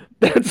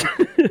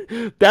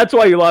 That's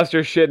why you lost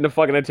your shit in a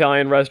fucking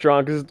Italian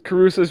restaurant, because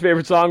Caruso's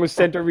favorite song was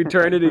Center of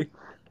Eternity.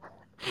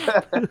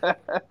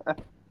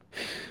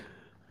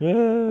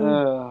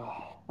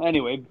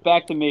 Anyway,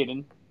 back to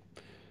Maiden.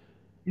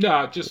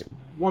 No, just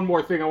one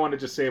more thing I wanted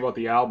to say about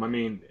the album. I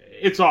mean,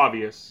 it's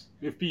obvious.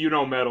 If you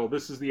know metal,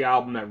 this is the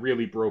album that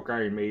really broke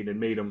Iron Maiden and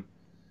made them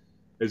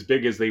as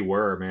big as they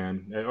were,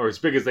 man, or as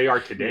big as they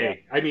are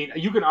today. Yeah. I mean,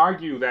 you can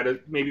argue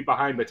that maybe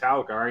behind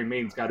Metallica, Iron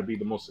Maiden's got to be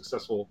the most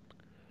successful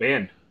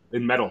band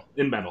in metal.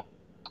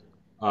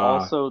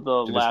 Also, the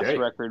last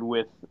record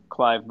with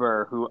Clive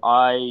Burr, who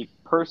I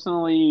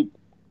personally,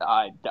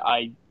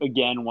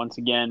 once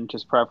again,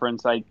 just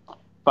preference, I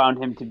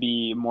found him to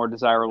be a more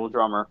desirable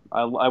drummer.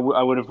 I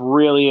would have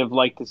really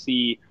liked to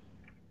see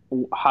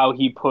how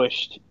he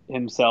pushed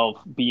himself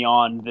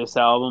beyond this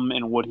album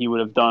and what he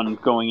would have done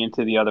going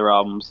into the other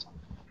albums.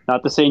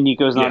 Not to say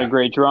Nico's not a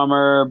great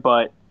drummer,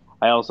 but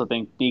I also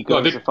think Nico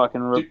is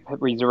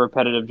he's a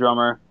repetitive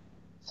drummer.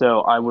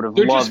 So I would have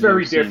loved. They're just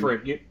very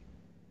different.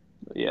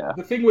 Yeah.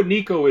 The thing with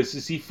Nico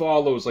is he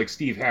follows like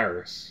Steve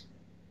Harris.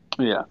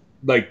 Yeah.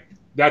 Like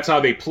that's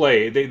how they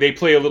play. They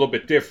play a little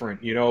bit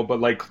different, you know. But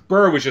like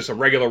Burr was just a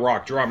regular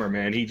rock drummer,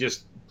 man. He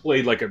just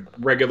played like a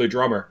regular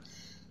drummer.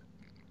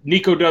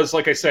 Nico does,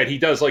 like I said, he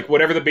does like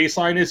whatever the bass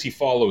line is, he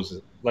follows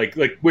it. Like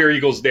Where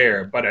Eagles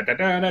Dare, and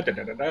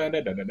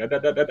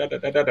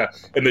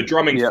the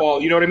drumming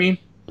fall. You know what I mean?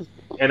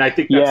 And I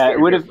think that's Yeah, their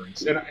it would have.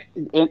 difference.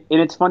 And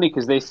it's funny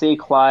because they say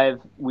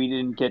Clive, we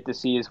didn't get to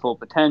see his full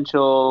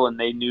potential, and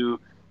they knew,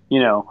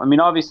 I mean,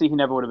 obviously he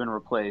never would have been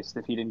replaced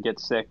if he didn't get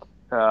sick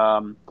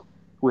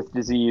with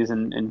disease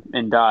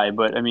and die.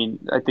 But I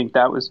mean, I think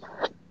that was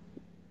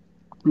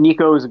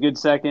Nico is a good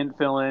second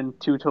fill in,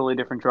 two totally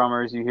different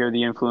drummers. You hear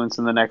the influence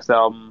in the next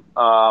album.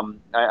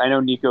 I know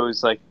Nico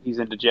is like he's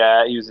into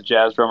jazz. He was a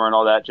jazz drummer and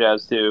all that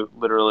jazz too,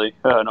 literally,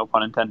 no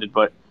pun intended.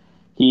 But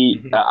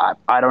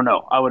I don't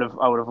know. I would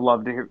have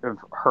loved to have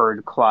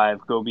heard Clive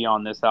go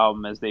beyond this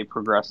album as they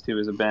progress to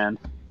as a band.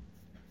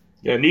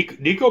 Yeah,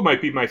 Nico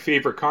might be my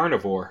favorite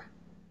carnivore.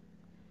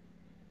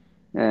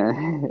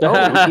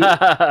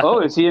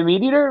 Is he a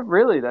meat eater?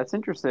 Really? That's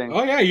interesting.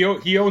 Oh yeah,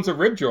 he owns a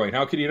rib joint.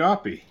 How could he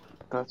not be?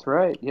 That's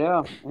right.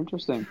 Yeah,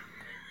 interesting.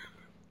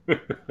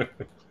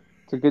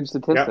 It's a good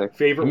statistic. Yeah,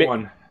 favorite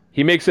one.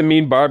 He makes a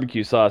mean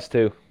barbecue sauce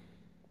too.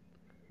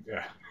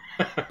 Yeah.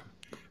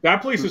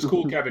 That place is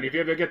cool, Kevin. If you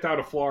ever get down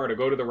to Florida,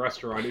 go to the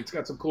restaurant. It's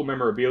got some cool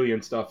memorabilia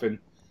and stuff, and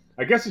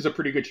I guess there's a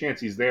pretty good chance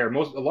he's there.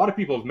 A lot of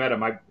people have met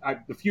him.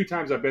 The few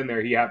times I've been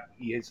there, he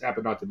has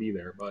happened not to be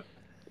there, but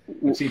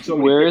I've seen so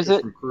many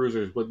pictures from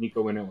cruisers with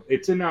Nico in it.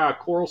 It's in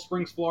Coral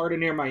Springs, Florida,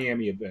 near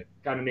Miami a bit.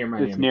 Kind of near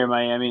Miami. It's near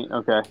Miami.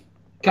 Okay.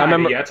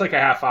 Yeah, it's like a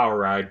half-hour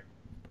ride.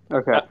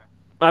 Okay.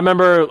 I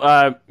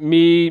remember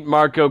me,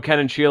 Marco, Ken,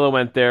 and Sheila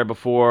went there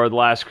before the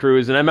last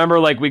cruise, and I remember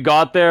like we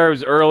got there, it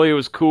was early, it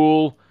was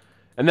cool,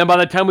 and then by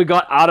the time we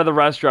got out of the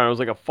restaurant, it was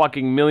like a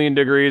fucking million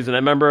degrees, and I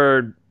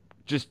remember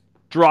just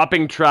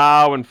dropping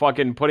trow and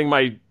fucking putting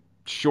my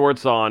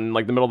shorts on in,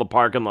 like the middle of the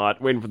parking lot,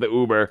 waiting for the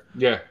Uber.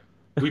 Yeah,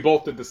 we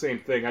both did the same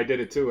thing. I did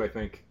it too, I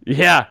think.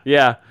 Yeah.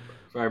 If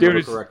I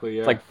remember correctly, yeah.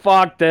 It's like,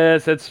 fuck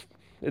this, it's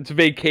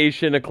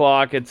vacation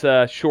o'clock, it's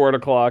short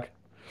o'clock.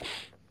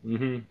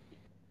 Mm-hmm.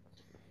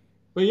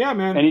 But yeah,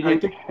 man.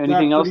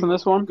 Anything else in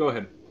this one? Go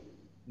ahead.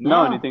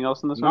 No, anything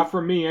else in this one? Not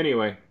for me,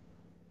 anyway.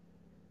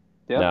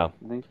 Yeah, no.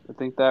 I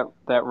think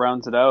that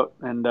rounds it out,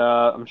 and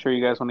I'm sure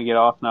you guys want to get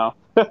off now.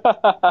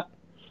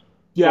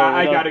 Yeah,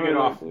 I got to get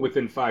off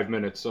within 5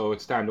 minutes, so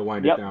it's time to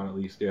wind it down at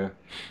least. Yeah.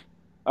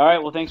 All right.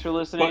 Well, thanks for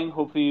listening.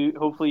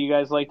 Hopefully you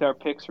guys liked our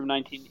picks from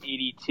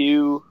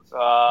 1982.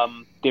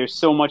 There's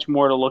so much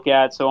more to look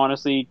at. So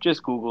honestly,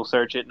 just Google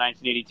search it,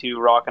 1982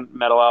 rock and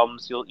metal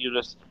albums. You'll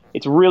just.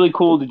 It's really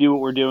cool to do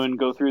what we're doing,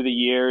 go through the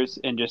years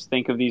and just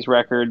think of these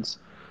records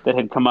that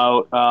had come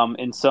out,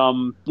 and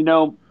some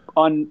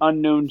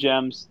unknown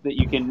gems that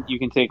you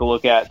can take a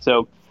look at.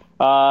 So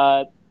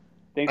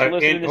thanks for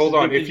listening. And hold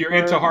on, if you're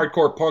into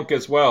hardcore punk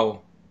as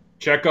well,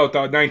 check out the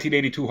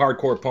 1982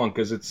 hardcore punk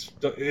because it's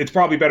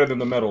probably better than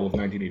the metal of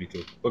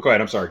 1982. But go ahead,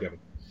 I'm sorry, Kevin.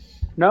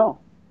 No,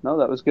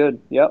 that was good.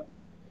 Yep.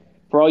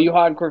 For all you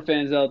hardcore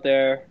fans out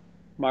there,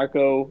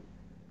 Marco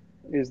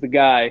is the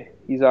guy.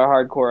 He's our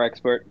hardcore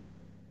expert.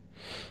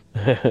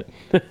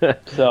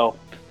 So,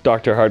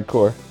 Dr.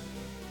 Hardcore.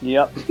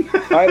 Yep. All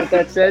right, with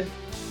that said,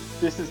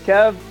 this is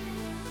Kev.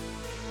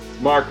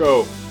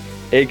 Marco.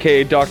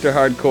 A.K.A. Dr.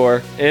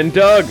 Hardcore. And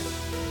Doug.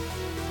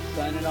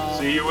 Signing off.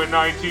 See you in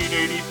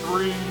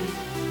 1983.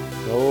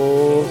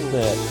 Oh,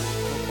 snap.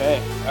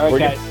 Okay. All right,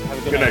 guys. Have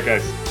a good night. Good night,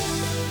 guys.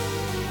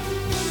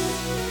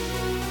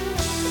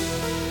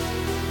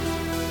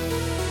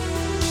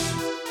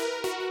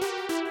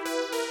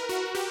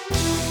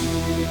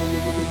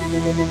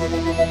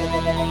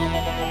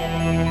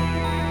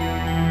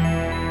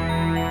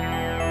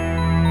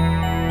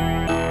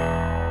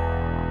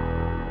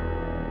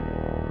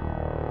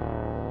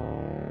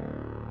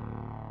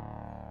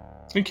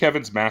 I think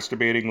Kevin's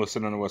masturbating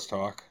listening to us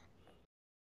talk.